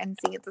corner and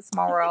sing "It's a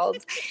Small World,"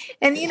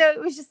 and it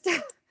was just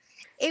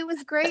it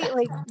was great.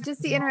 Like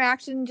just the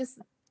interaction, just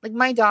like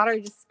my daughter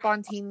just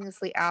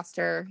spontaneously asked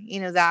her,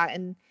 that,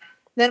 and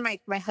then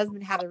my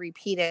husband had to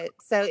repeat it.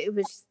 So it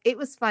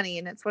was funny,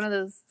 and it's one of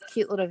those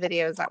cute little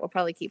videos that we'll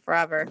probably keep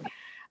forever.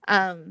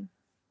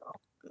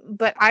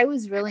 But I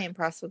was really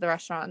impressed with the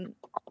restaurant.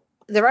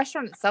 The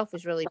restaurant itself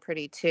is really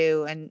pretty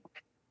too, and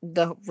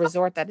the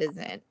resort that it's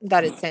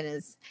in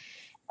is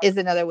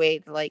another way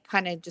to like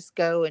kind of just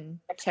go and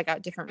check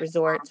out different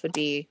resorts would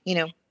be,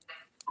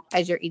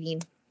 as you're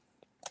eating.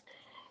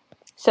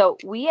 So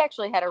we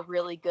actually had a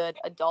really good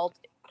adult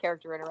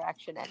character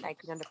interaction at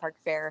 1900 Park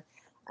Fair.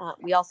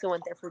 We also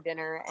went there for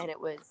dinner, and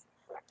it was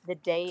the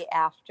day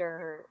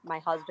after my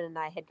husband and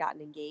I had gotten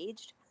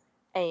engaged,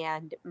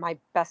 and my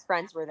best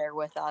friends were there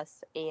with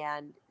us,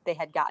 and they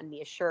had gotten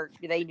me a shirt.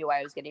 They knew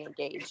I was getting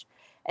engaged,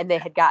 and they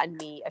had gotten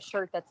me a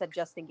shirt that said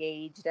 "just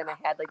engaged," and I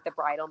had like the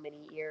bridal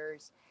mini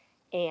ears.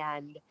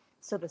 And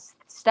so the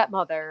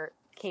stepmother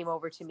came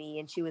over to me,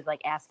 and she was like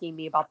asking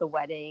me about the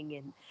wedding,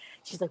 and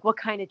she's like, "What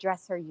kind of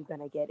dress are you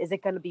gonna get? Is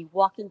it gonna be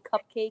walking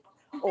cupcake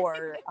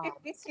or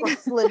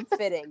slim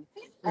fitting?"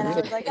 And I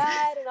was like,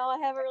 "I don't know. I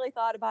haven't really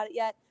thought about it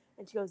yet."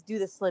 And she goes, "Do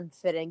the slim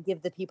fitting.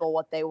 Give the people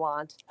what they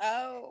want."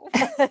 Oh.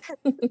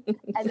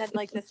 And then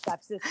like the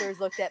stepsisters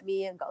looked at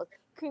me and goes,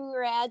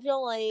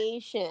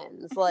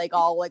 "Congratulations!" Like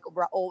all like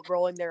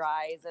rolling their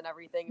eyes and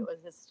everything. It was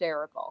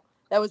hysterical.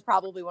 That was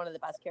probably one of the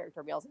best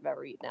character meals I've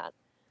ever eaten at.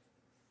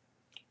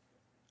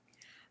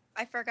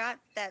 I forgot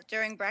that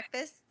during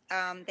breakfast,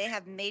 they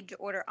have made to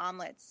order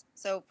omelets.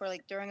 So for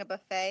like during a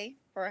buffet,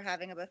 for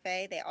having a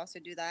buffet, they also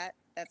do that.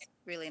 That's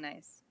really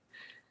nice.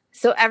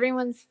 So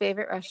everyone's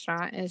favorite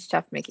restaurant is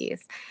Chef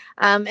Mickey's.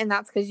 And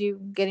that's because you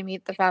get to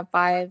meet the Fab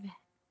Five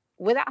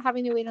without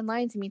having to wait in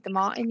line to meet them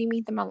all, and you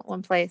meet them all at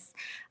one place.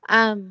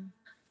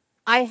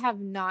 I have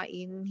not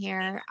eaten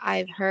here.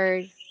 I've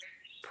heard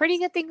pretty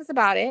good things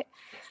about it.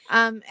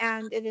 And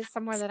it is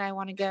somewhere that I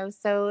want to go.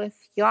 So if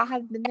y'all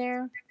have been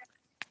there,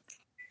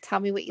 tell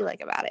me what you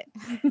like about it.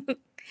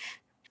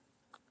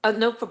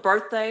 No, for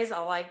birthdays, I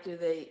like. Do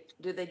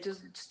they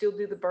just still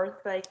do the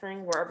birthday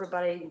thing where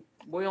everybody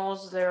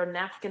wheels their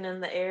napkin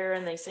in the air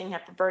and they sing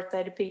happy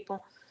birthday to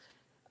people?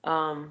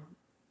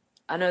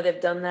 I know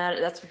they've done that.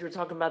 That's what you were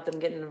talking about, them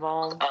getting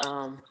involved.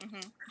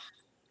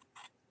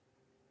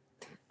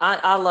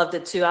 I loved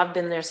it too. I've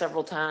been there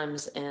several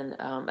times, and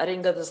I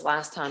didn't go this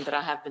last time, but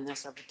I have been there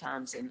several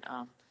times. And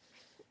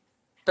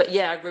but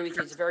yeah, I agree with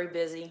you. It's very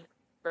busy,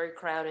 very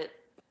crowded,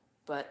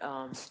 but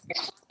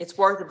it's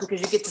worth it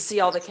because you get to see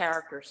all the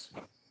characters,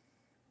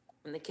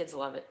 and the kids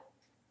love it.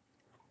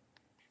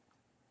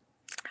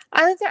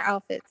 I like their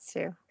outfits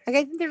too. Like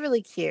I think they're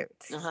really cute.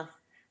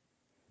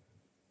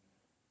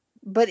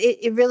 But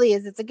it really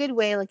is. It's a good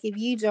way. Like if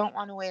you don't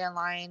want to wait in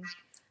line,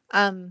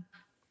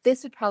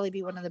 this would probably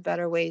be one of the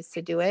better ways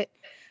to do it,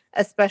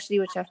 especially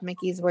with Chef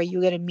Mickey's, where you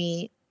get to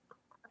meet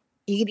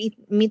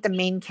the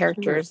main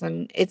characters,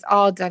 and it's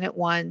all done at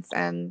once,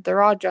 and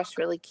they're all dressed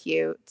really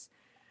cute.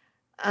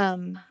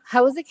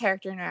 How was the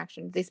character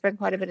interaction? Did they spend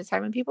quite a bit of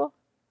time with people?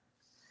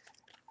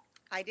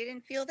 I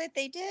didn't feel that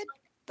they did,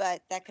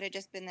 but that could have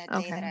just been that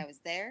day that I was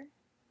there.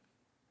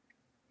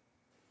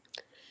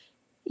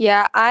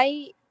 Yeah,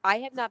 I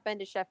have not been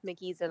to Chef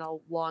Mickey's in a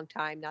long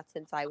time, not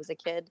since I was a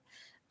kid.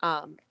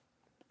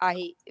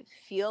 I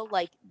feel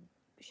like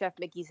Chef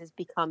Mickey's has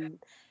become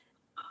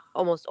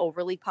almost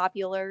overly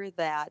popular.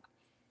 That,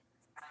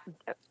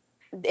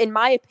 in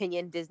my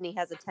opinion, Disney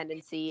has a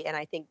tendency, and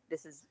I think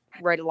this is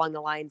right along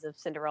the lines of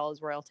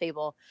Cinderella's Royal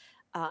Table.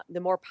 The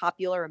more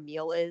popular a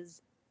meal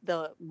is,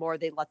 the more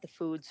they let the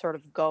food sort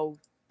of go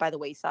by the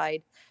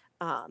wayside.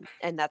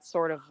 And that's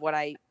sort of what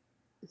I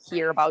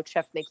hear about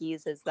Chef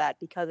Mickey's, is that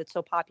because it's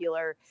so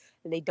popular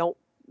and they don't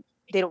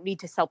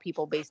need to sell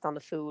people based on the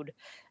food.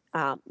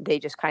 They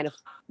just kind of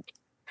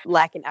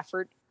lack an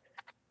effort.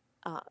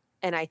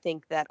 And I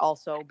think that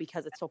also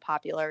because it's so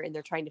popular and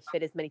they're trying to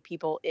fit as many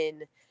people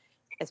in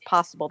as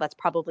possible, that's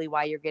probably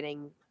why you're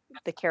getting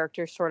the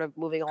characters sort of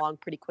moving along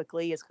pretty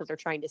quickly, is because they're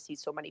trying to see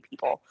so many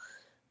people.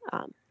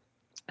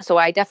 So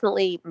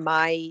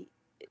my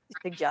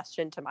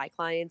suggestion to my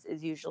clients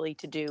is usually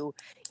to do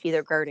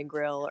either Garden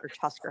Grill or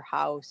Tusker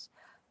House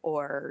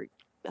or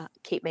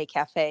Cape May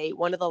Cafe,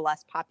 one of the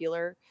less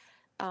popular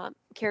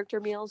character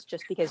meals,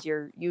 just because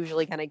you're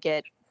usually going to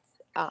get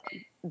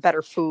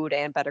better food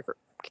and better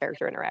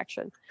character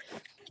interaction.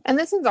 And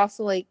this one's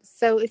also like,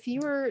 so if you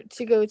were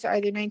to go to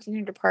either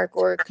 1900 Park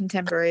or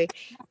Contemporary,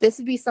 this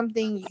would be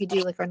something you could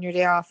do like on your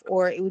day off,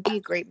 or it would be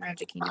a great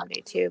Magic Kingdom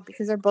day too,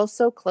 because they're both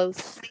so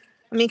close.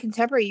 I mean,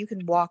 Contemporary, you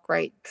can walk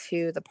right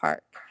to the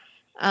park.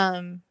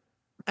 And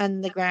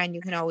the Grand,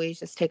 you can always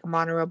just take a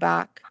monorail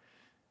back.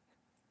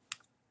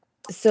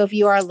 So if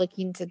you are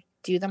looking to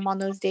do them on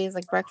those days,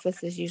 like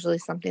breakfast is usually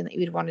something that you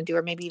would want to do,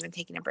 or maybe even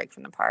taking a break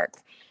from the park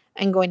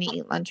and going to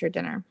eat lunch or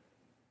dinner.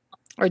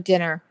 Or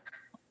dinner.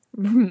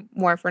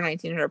 More for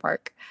 1900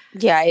 Park.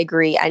 Yeah, I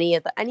agree. Any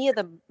of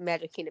the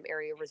Magic Kingdom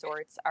area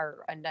resorts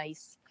are a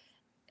nice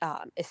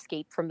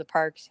escape from the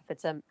parks if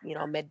it's a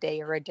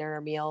midday or a dinner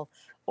meal,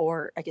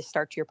 or I guess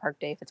start to your park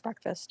day if it's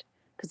breakfast,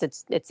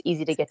 because it's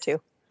easy to get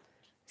to.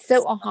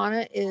 So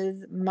Ohana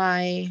is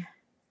my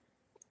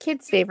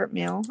kids' favorite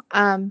meal,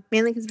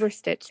 mainly because we're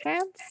Stitch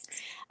fans.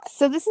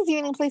 So this is the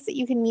only place that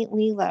you can meet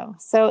Lilo.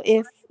 So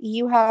if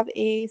you have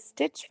a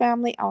Stitch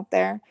family out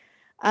there,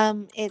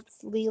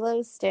 it's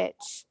Lilo,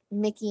 Stitch,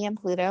 Mickey, and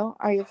Pluto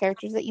are your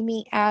characters that you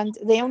meet, and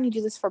they only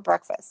do this for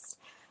breakfast.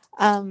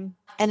 And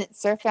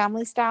it's their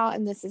family style,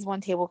 and this is one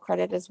table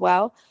credit as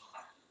well.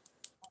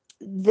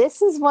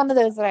 This is one of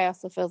those that I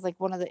also feel is like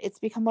it's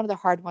become one of the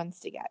hard ones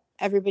to get.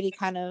 Everybody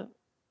kind of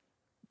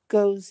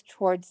goes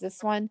towards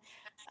this one.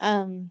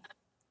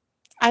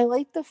 I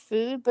like the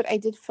food, but I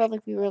did feel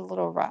like we were a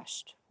little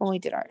rushed when we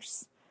did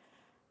ours.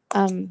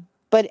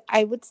 But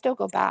I would still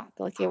go back.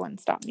 Like it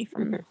wouldn't stop me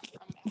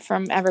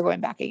from ever going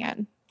back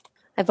again.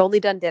 I've only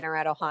done dinner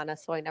at Ohana,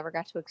 so I never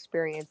got to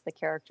experience the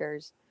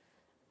characters.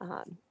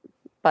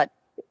 But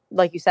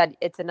like you said,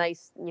 it's a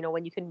nice,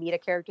 when you can meet a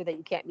character that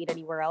you can't meet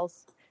anywhere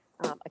else.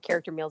 A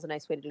character meal is a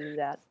nice way to do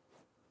that.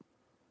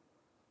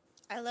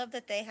 I love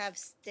that they have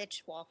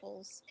Stitch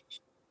waffles.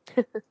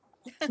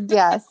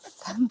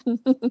 Yes.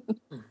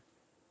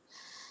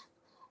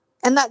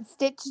 And that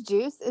Stitch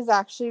juice is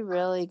actually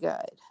really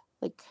good.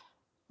 Like,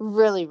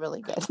 really,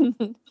 really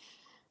good.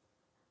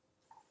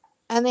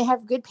 And they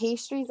have good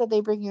pastries that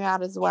they bring you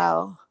out as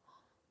well.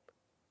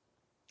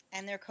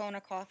 And their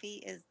Kona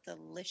coffee is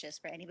delicious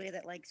for anybody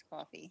that likes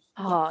coffee.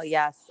 Oh,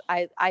 yes.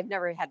 I've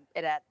never had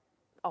it at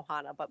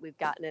Ohana, but we've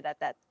gotten it at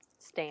that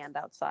stand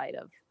outside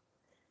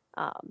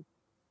of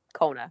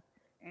Kona.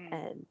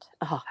 And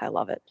I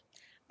love it.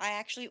 I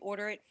actually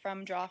order it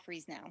from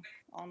Joffrey's now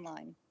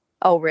online.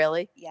 Oh,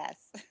 really? Yes.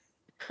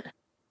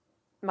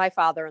 My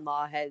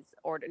father-in-law has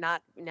ordered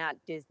not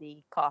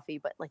Disney coffee,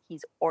 but like he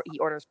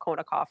orders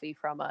Kona coffee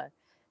from a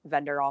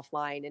vendor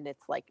offline, and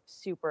it's like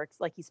super,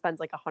 like he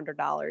spends like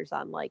 $100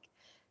 on like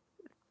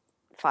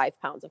 5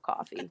 pounds of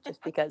coffee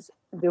just because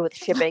with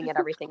shipping and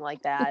everything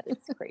like that.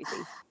 It's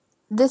crazy.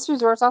 This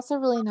resort's also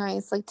really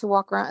nice, like to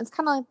walk around. It's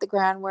kind of like the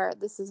Grand, where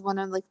this is one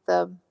of like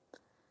the.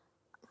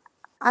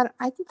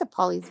 I think the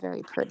Poly's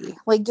very pretty.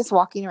 Like just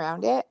walking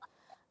around it.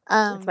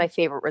 It's my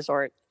favorite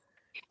resort.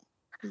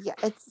 Yeah,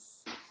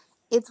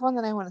 it's one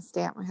that I want to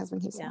stay at. My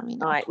husband keeps telling me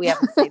no. We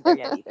haven't stayed there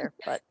yet either,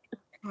 but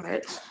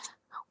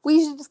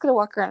we should just gonna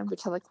walk around and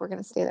pretend like we're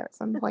gonna stay there at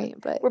some point.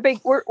 But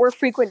we're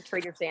frequent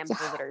Trader Sam's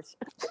visitors.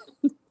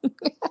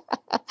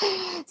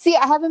 See,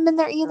 I haven't been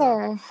there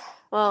either.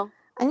 Well,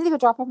 I need to go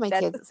drop off my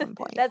kids at some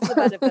point. That's the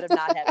benefit of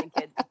not having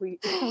kids. We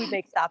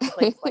make stops at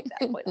places like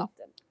that quite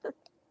often.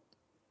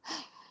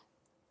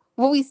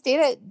 Well, we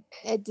stayed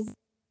at Disney,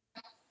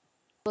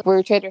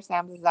 where Trader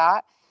Sam's is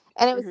at,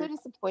 and I was so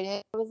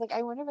disappointed. I was like,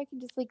 I wonder if I can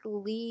just like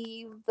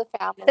leave the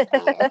family here.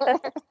 And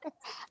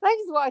I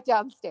just walked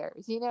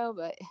downstairs,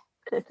 but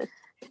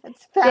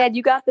Dad,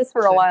 you got this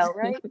for a while,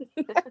 right?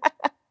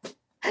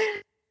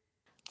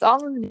 It's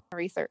all in the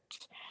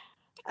research.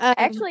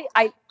 Actually,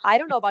 I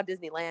don't know about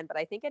Disneyland, but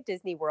I think at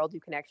Disney World you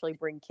can actually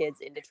bring kids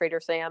into Trader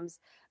Sam's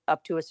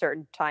up to a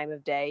certain time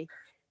of day.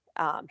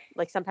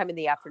 Like sometime in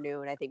the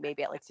afternoon. I think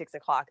maybe at like 6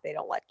 o'clock they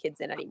don't let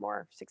kids in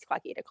anymore. 6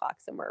 o'clock, 8 o'clock,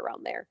 somewhere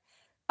around there.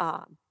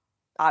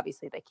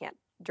 Obviously they can't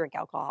drink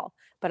alcohol,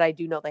 but I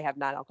do know they have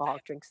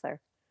non-alcoholic drinks there.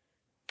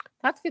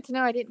 That's good to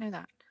know. I didn't know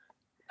that.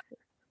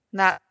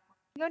 Not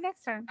go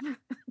next time.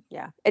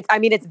 Yeah,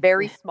 it's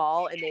very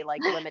small, and they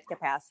like limit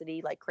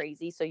capacity like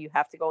crazy, so you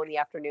have to go in the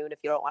afternoon if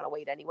you don't want to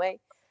wait anyway.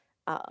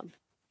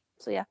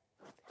 So yeah.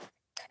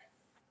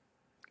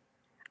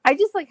 I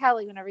just like how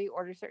like whenever you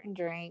order certain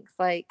drinks,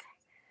 like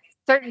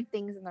certain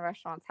things in the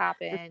restaurants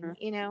happen,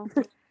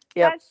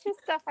 That's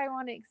just stuff I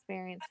want to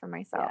experience for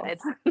myself. Yeah,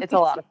 it's a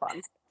lot of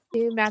fun.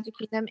 Magic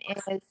Kingdom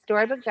is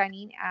storybook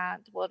dining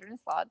at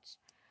Wilderness Lodge.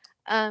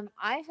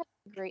 I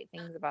have great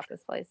things about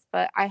this place,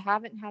 but I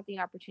haven't had the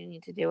opportunity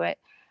to do it.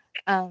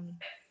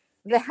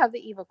 They have the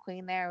Evil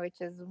Queen there,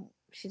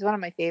 she's one of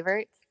my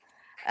favorites.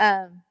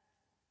 And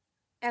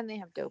they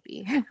have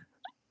Dopey.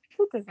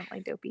 Who doesn't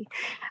like Dopey?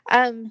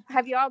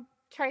 Have you all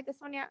tried this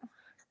one yet?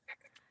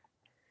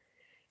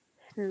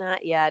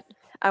 Not yet.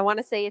 I want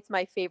to say it's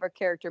my favorite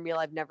character meal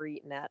I've never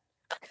eaten at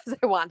because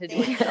I wanted to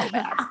eat so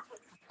bad.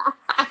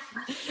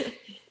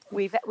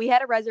 We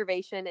had a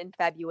reservation in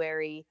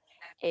February,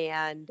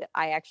 and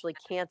I actually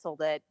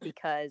canceled it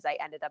because I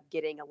ended up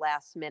getting a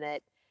last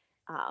minute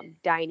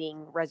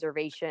dining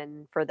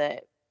reservation for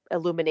the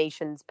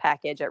Illuminations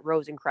package at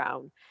Rose and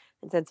Crown.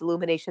 And since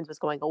Illuminations was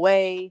going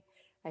away,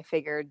 I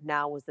figured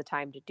now was the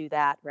time to do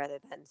that rather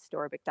than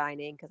Storybook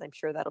Dining, because I'm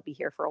sure that'll be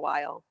here for a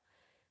while.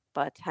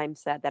 But I'm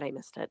sad that I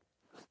missed it.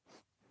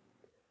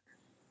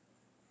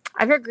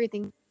 I've heard great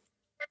things.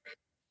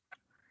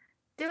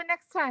 Do it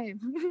next time.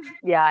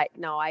 Yeah,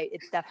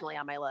 it's definitely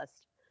on my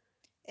list.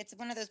 It's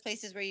one of those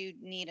places where you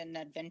need an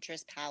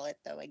adventurous palate,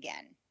 though,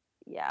 again.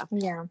 Yeah.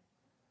 Yeah.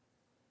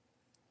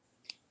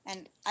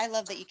 And I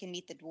love that you can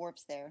meet the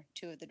dwarfs there,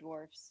 2 of the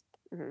dwarfs.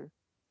 Mm-hmm.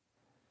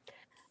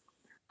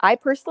 I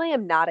personally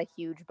am not a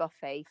huge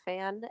buffet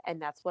fan,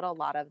 and that's what a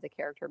lot of the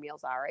character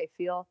meals are, I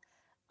feel.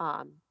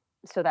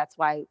 So that's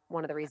why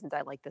one of the reasons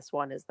I like this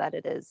one is that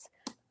it is,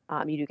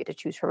 you do get to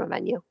choose from a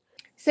menu.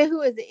 So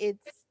who is it?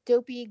 It's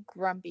Dopey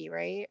Grumpy,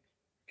 right?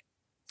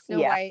 Snow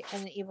Yeah. White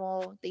and the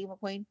evil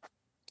queen.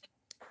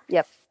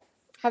 Yep.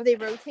 Have they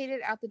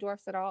rotated out the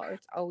dwarfs at all, or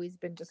it's always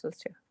been just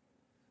those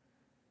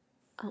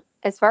 2?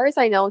 As far as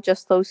I know,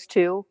 just those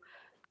 2.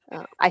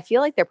 I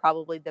feel like they're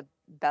probably the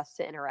best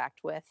to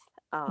interact with.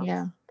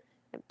 Yeah.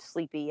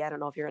 Sleepy, I don't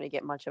know if you're going to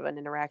get much of an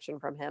interaction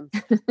from him.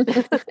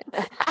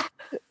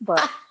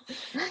 But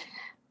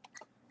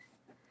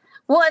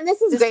well, and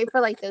this is great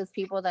for like those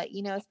people that,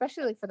 you know,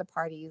 especially like for the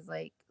parties,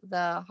 like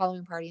the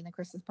Halloween party and the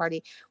Christmas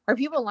party, where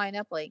people line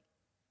up like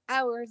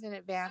hours in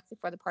advance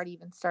before the party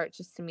even starts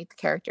just to meet the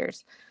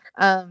characters.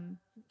 So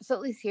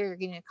at least here you're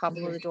getting a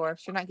couple of the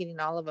dwarfs. You're not getting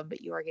all of them,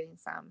 but you are getting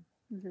some.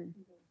 mm-hmm.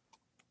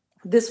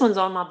 This one's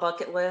on my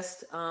bucket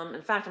list.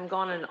 In fact, I'm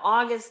going in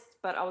August,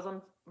 but I was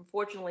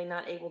unfortunately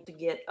not able to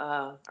get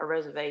a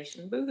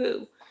reservation.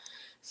 Boo-hoo.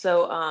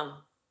 So,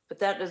 but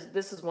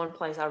this is one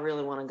place I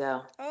really want to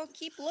go. Oh,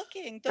 keep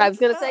looking. I was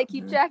going to Don't say, stop.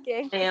 keep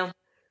checking. Damn.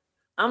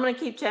 I'm going to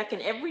keep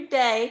checking every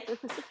day.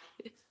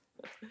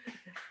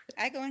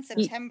 I go in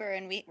September,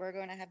 and we're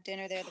going to have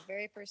dinner there the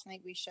very first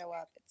night we show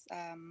up. It's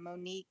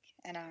Monique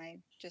and I,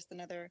 just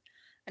another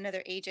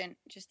agent,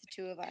 just the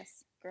 2 of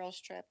us, girls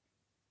trip.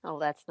 Oh,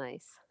 that's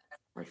nice.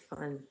 That's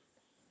fun.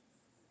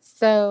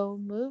 So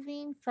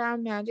moving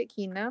from Magic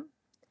Kingdom,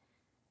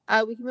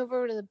 we can move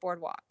over to the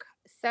boardwalk.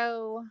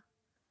 So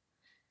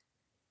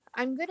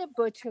I'm gonna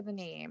butcher the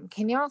name.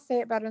 Can y'all say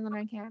it better than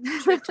I can?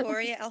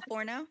 Victoria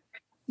Alforno.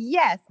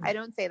 Yes, I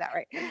don't say that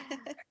right.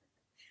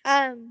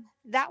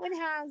 That one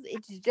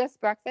it's just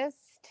breakfast,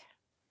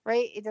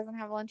 right? It doesn't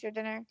have lunch or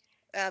dinner.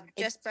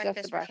 Just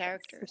breakfast for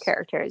characters.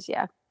 Characters,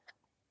 yeah.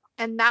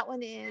 And that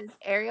one is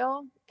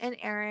Ariel and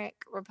Eric,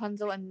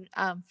 Rapunzel, and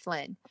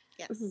Flynn.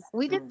 Yes.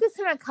 We did this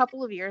one a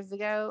couple of years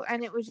ago,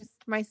 and it was just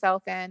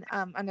myself and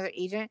another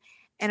agent,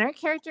 and our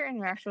character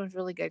interaction was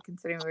really good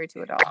considering we were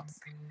 2 adults.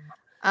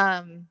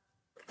 And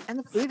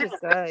the food is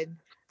good.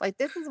 Like,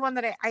 this is one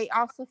that I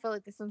also feel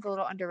like this one's a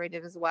little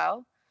underrated as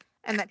well,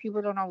 and that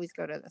people don't always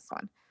go to this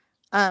one.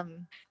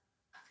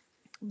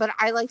 But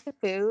I like the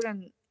food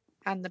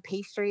and the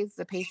pastries.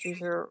 The pastries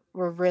were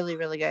really,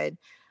 really good.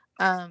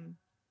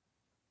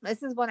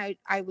 This is one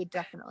I would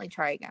definitely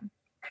try again.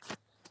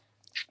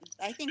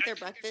 I think their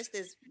breakfast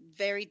is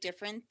very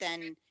different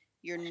than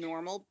your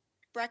normal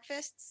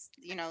breakfasts.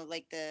 You know,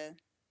 like the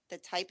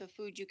type of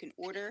food you can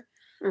order.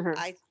 Mm-hmm.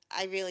 I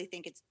really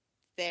think it's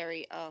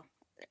very. I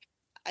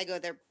go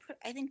there.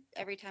 I think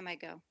every time I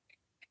go.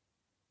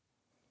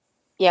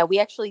 Yeah, we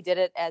actually did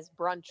it as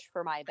brunch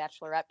for my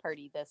bachelorette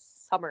party this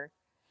summer.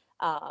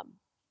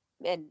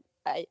 And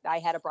I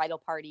had a bridal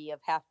party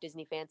of half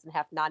Disney fans and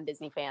half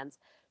non-Disney fans.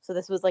 So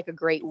this was like a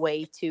great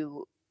way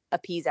to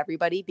appease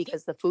everybody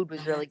because the food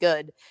was really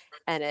good.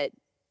 And it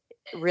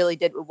really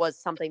was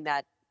something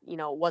that, you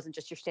know, it wasn't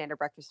just your standard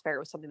breakfast fare. It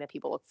was something that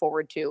people look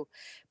forward to.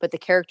 But the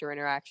character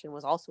interaction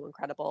was also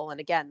incredible. And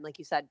again, like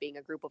you said, being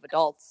a group of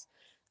adults,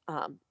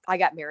 I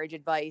got marriage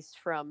advice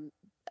from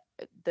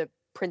the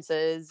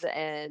princes,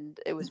 and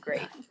it was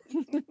great.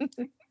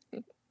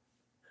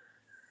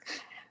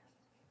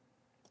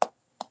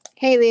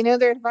 Hey, they know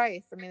their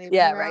advice. I mean, they've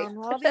Yeah, been around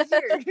all these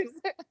years.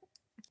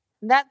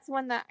 That's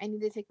one that I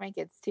need to take my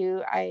kids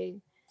to. I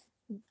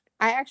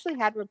actually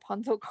had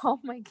Rapunzel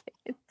call my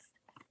kids,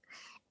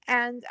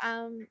 and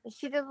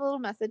she did a little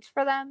message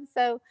for them,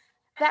 so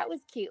that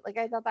was cute. Like,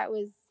 I thought that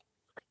was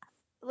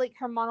like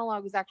her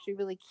monologue was actually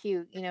really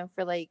cute, you know,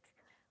 for like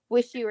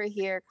wish you were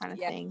here kind of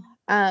thing.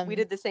 We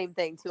did the same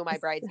thing. 2 of my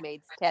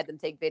bridesmaids had them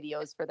take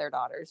videos for their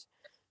daughters.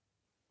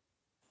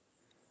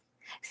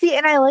 See,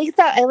 and I like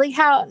that. I like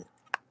how,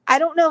 I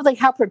don't know like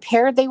how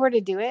prepared they were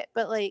to do it,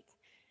 but like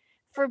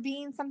for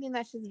being something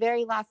that's just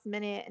very last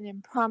minute and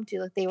impromptu,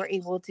 like they were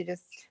able to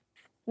just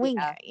wing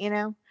it, you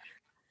know?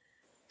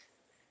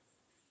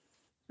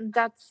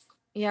 That's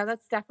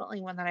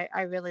definitely one that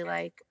I really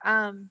like.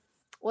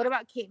 What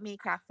about Cape May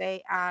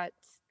Cafe at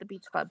the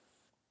Beach Club?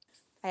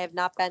 I have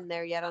not been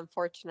there yet,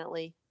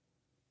 unfortunately.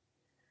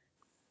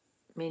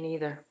 Me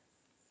neither.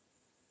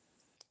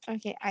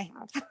 Okay, I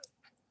have.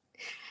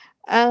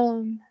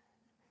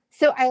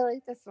 So I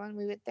like this one.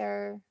 We were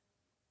there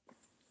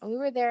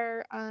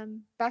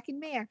back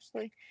in May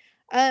actually.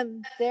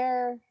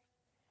 Their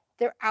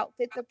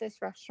outfits at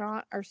this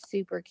restaurant are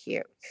super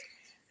cute.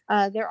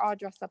 They're all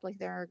dressed up like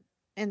they're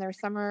in their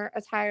summer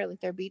attire,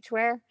 like their beach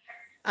wear.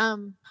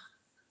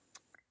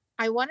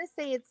 I want to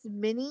say it's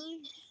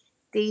Minnie,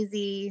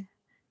 Daisy,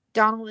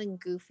 Donald, and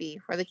Goofy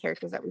for the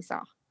characters that we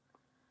saw.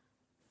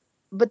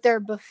 But their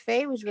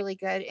buffet was really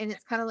good, and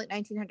it's kind of like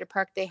 1900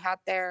 Park. They had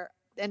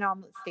an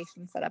omelet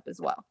station set up as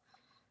well.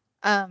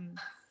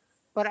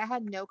 But I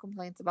had no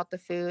complaints about the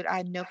food. I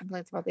had no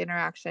complaints about the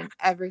interaction.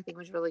 Everything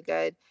was really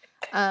good.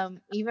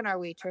 Even our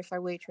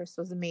waitress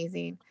was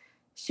amazing.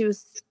 She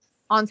was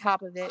on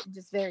top of it,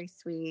 just very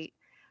sweet.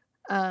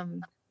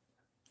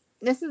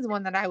 This is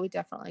one that I would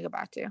definitely go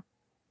back to.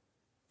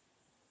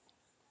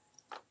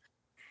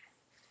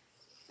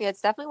 Yeah,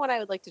 it's definitely one I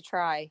would like to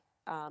try.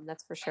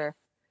 That's for sure.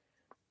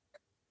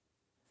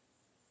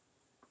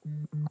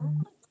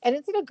 And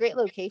it's in a great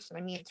location.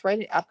 I mean, it's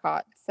right at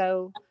Epcot.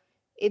 So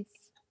it's,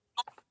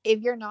 if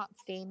you're not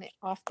staying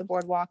off the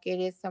boardwalk, it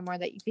is somewhere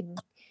that you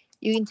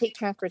can take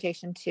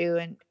transportation to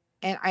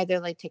and either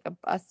like take a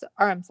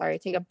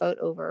boat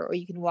over, or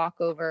you can walk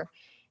over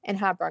and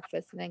have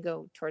breakfast and then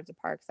go towards the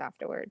parks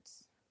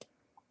afterwards.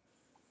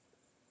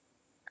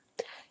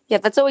 Yeah,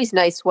 that's always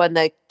nice when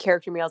the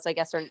character meals, I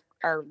guess,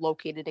 are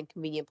located in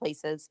convenient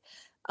places.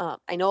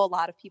 I know a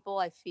lot of people,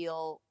 I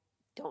feel,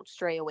 don't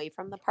stray away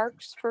from the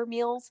parks for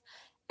meals.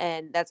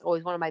 And that's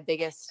always one of my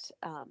biggest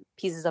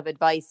pieces of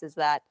advice, is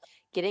that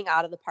getting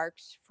out of the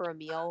parks for a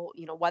meal,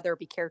 whether it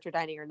be character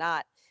dining or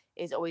not,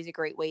 is always a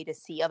great way to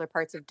see other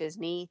parts of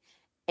Disney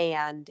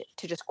and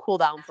to just cool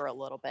down for a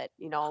little bit.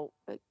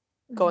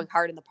 Going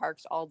hard in the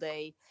parks all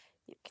day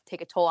can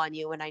take a toll on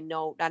you. And I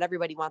know not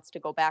everybody wants to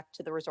go back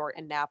to the resort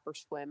and nap or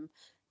swim.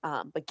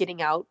 But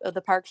getting out of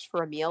the parks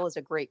for a meal is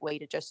a great way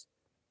to just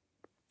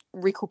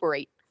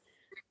recuperate.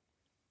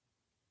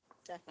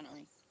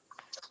 Definitely.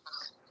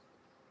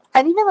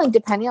 And even like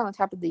depending on the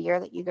time of the year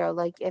that you go,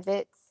 like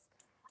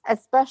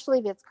especially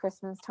if it's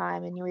Christmas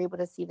time and you're able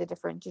to see the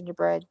different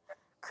gingerbread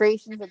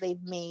creations that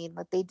they've made.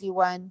 Like they do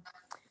one,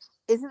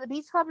 is it the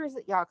Beach Club or is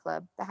it Yacht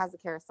Club that has a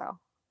carousel?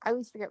 I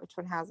always forget which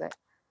one has it.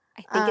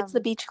 I think it's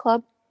the Beach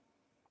Club.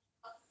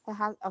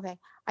 Okay.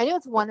 I know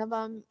it's one of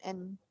them,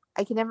 and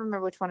I can never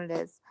remember which one it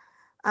is.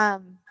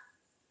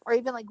 Or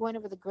even like going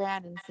over the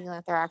Grand and seeing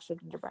like their actual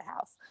gingerbread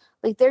house.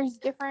 Like there's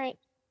different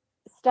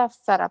stuff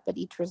set up at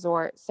each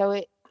resort, so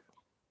it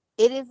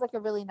is like a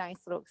really nice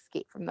little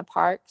escape from the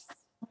parks.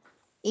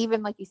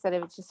 Even like you said,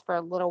 if it's just for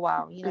a little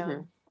while,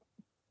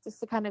 just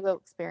to kind of go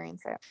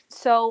experience it.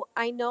 So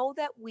I know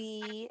that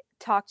we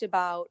talked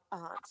about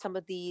some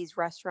of these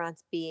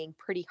restaurants being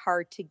pretty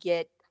hard to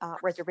get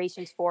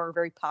reservations for,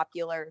 very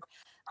popular.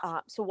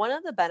 So one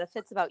of the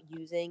benefits about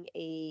using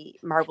a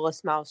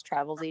Marvelous Mouse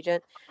Travels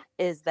agent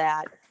is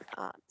that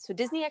so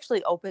Disney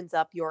actually opens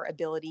up your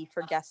ability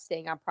for guests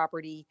staying on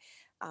property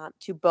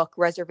to book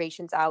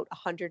reservations out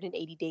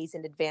 180 days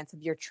in advance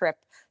of your trip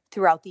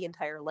throughout the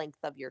entire length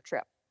of your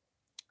trip.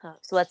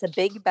 So that's a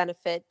big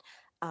benefit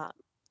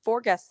for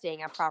guests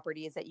staying on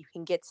property, is that you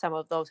can get some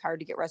of those hard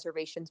to get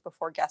reservations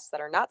before guests that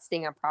are not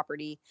staying on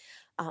property.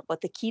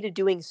 But the key to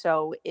doing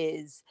so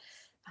is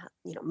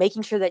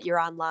making sure that you're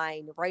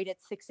online right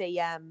at 6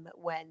 a.m.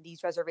 when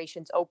these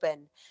reservations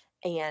open.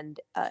 And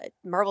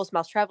Marvelous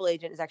Mouse Travel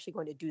Agent is actually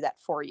going to do that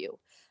for you.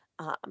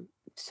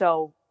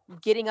 So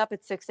getting up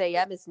at 6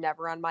 a.m. is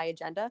never on my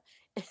agenda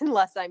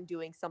unless I'm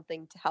doing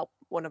something to help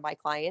one of my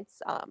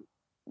clients,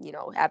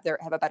 have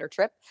a better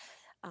trip.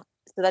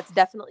 So that's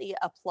definitely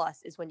a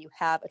plus, is when you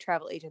have a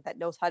travel agent that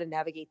knows how to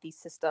navigate these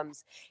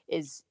systems,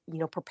 is,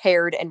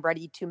 prepared and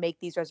ready to make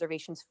these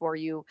reservations for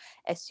you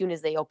as soon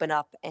as they open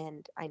up.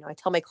 And I know I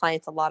tell my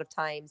clients a lot of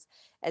times,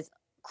 as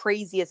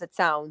crazy as it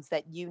sounds,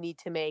 that you need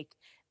to make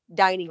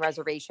dining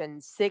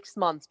reservations 6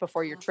 months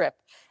before your trip.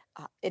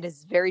 It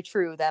is very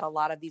true that a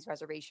lot of these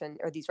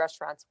these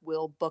restaurants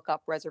will book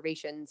up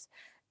reservations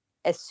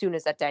as soon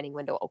as that dining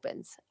window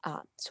opens.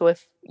 So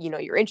if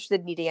you're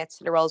interested in eating at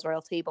Cinderella's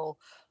Royal Table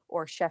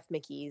or Chef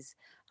Mickey's,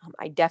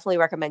 I definitely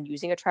recommend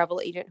using a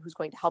travel agent who's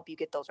going to help you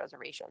get those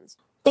reservations.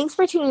 Thanks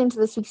for tuning into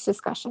this week's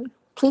discussion.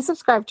 Please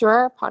subscribe to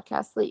our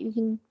podcast so that you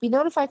can be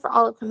notified for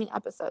all upcoming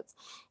episodes.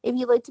 If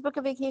you'd like to book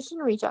a vacation,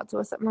 reach out to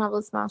us at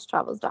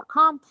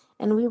marvelousmousetravels.com,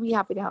 and we'll be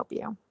happy to help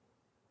you.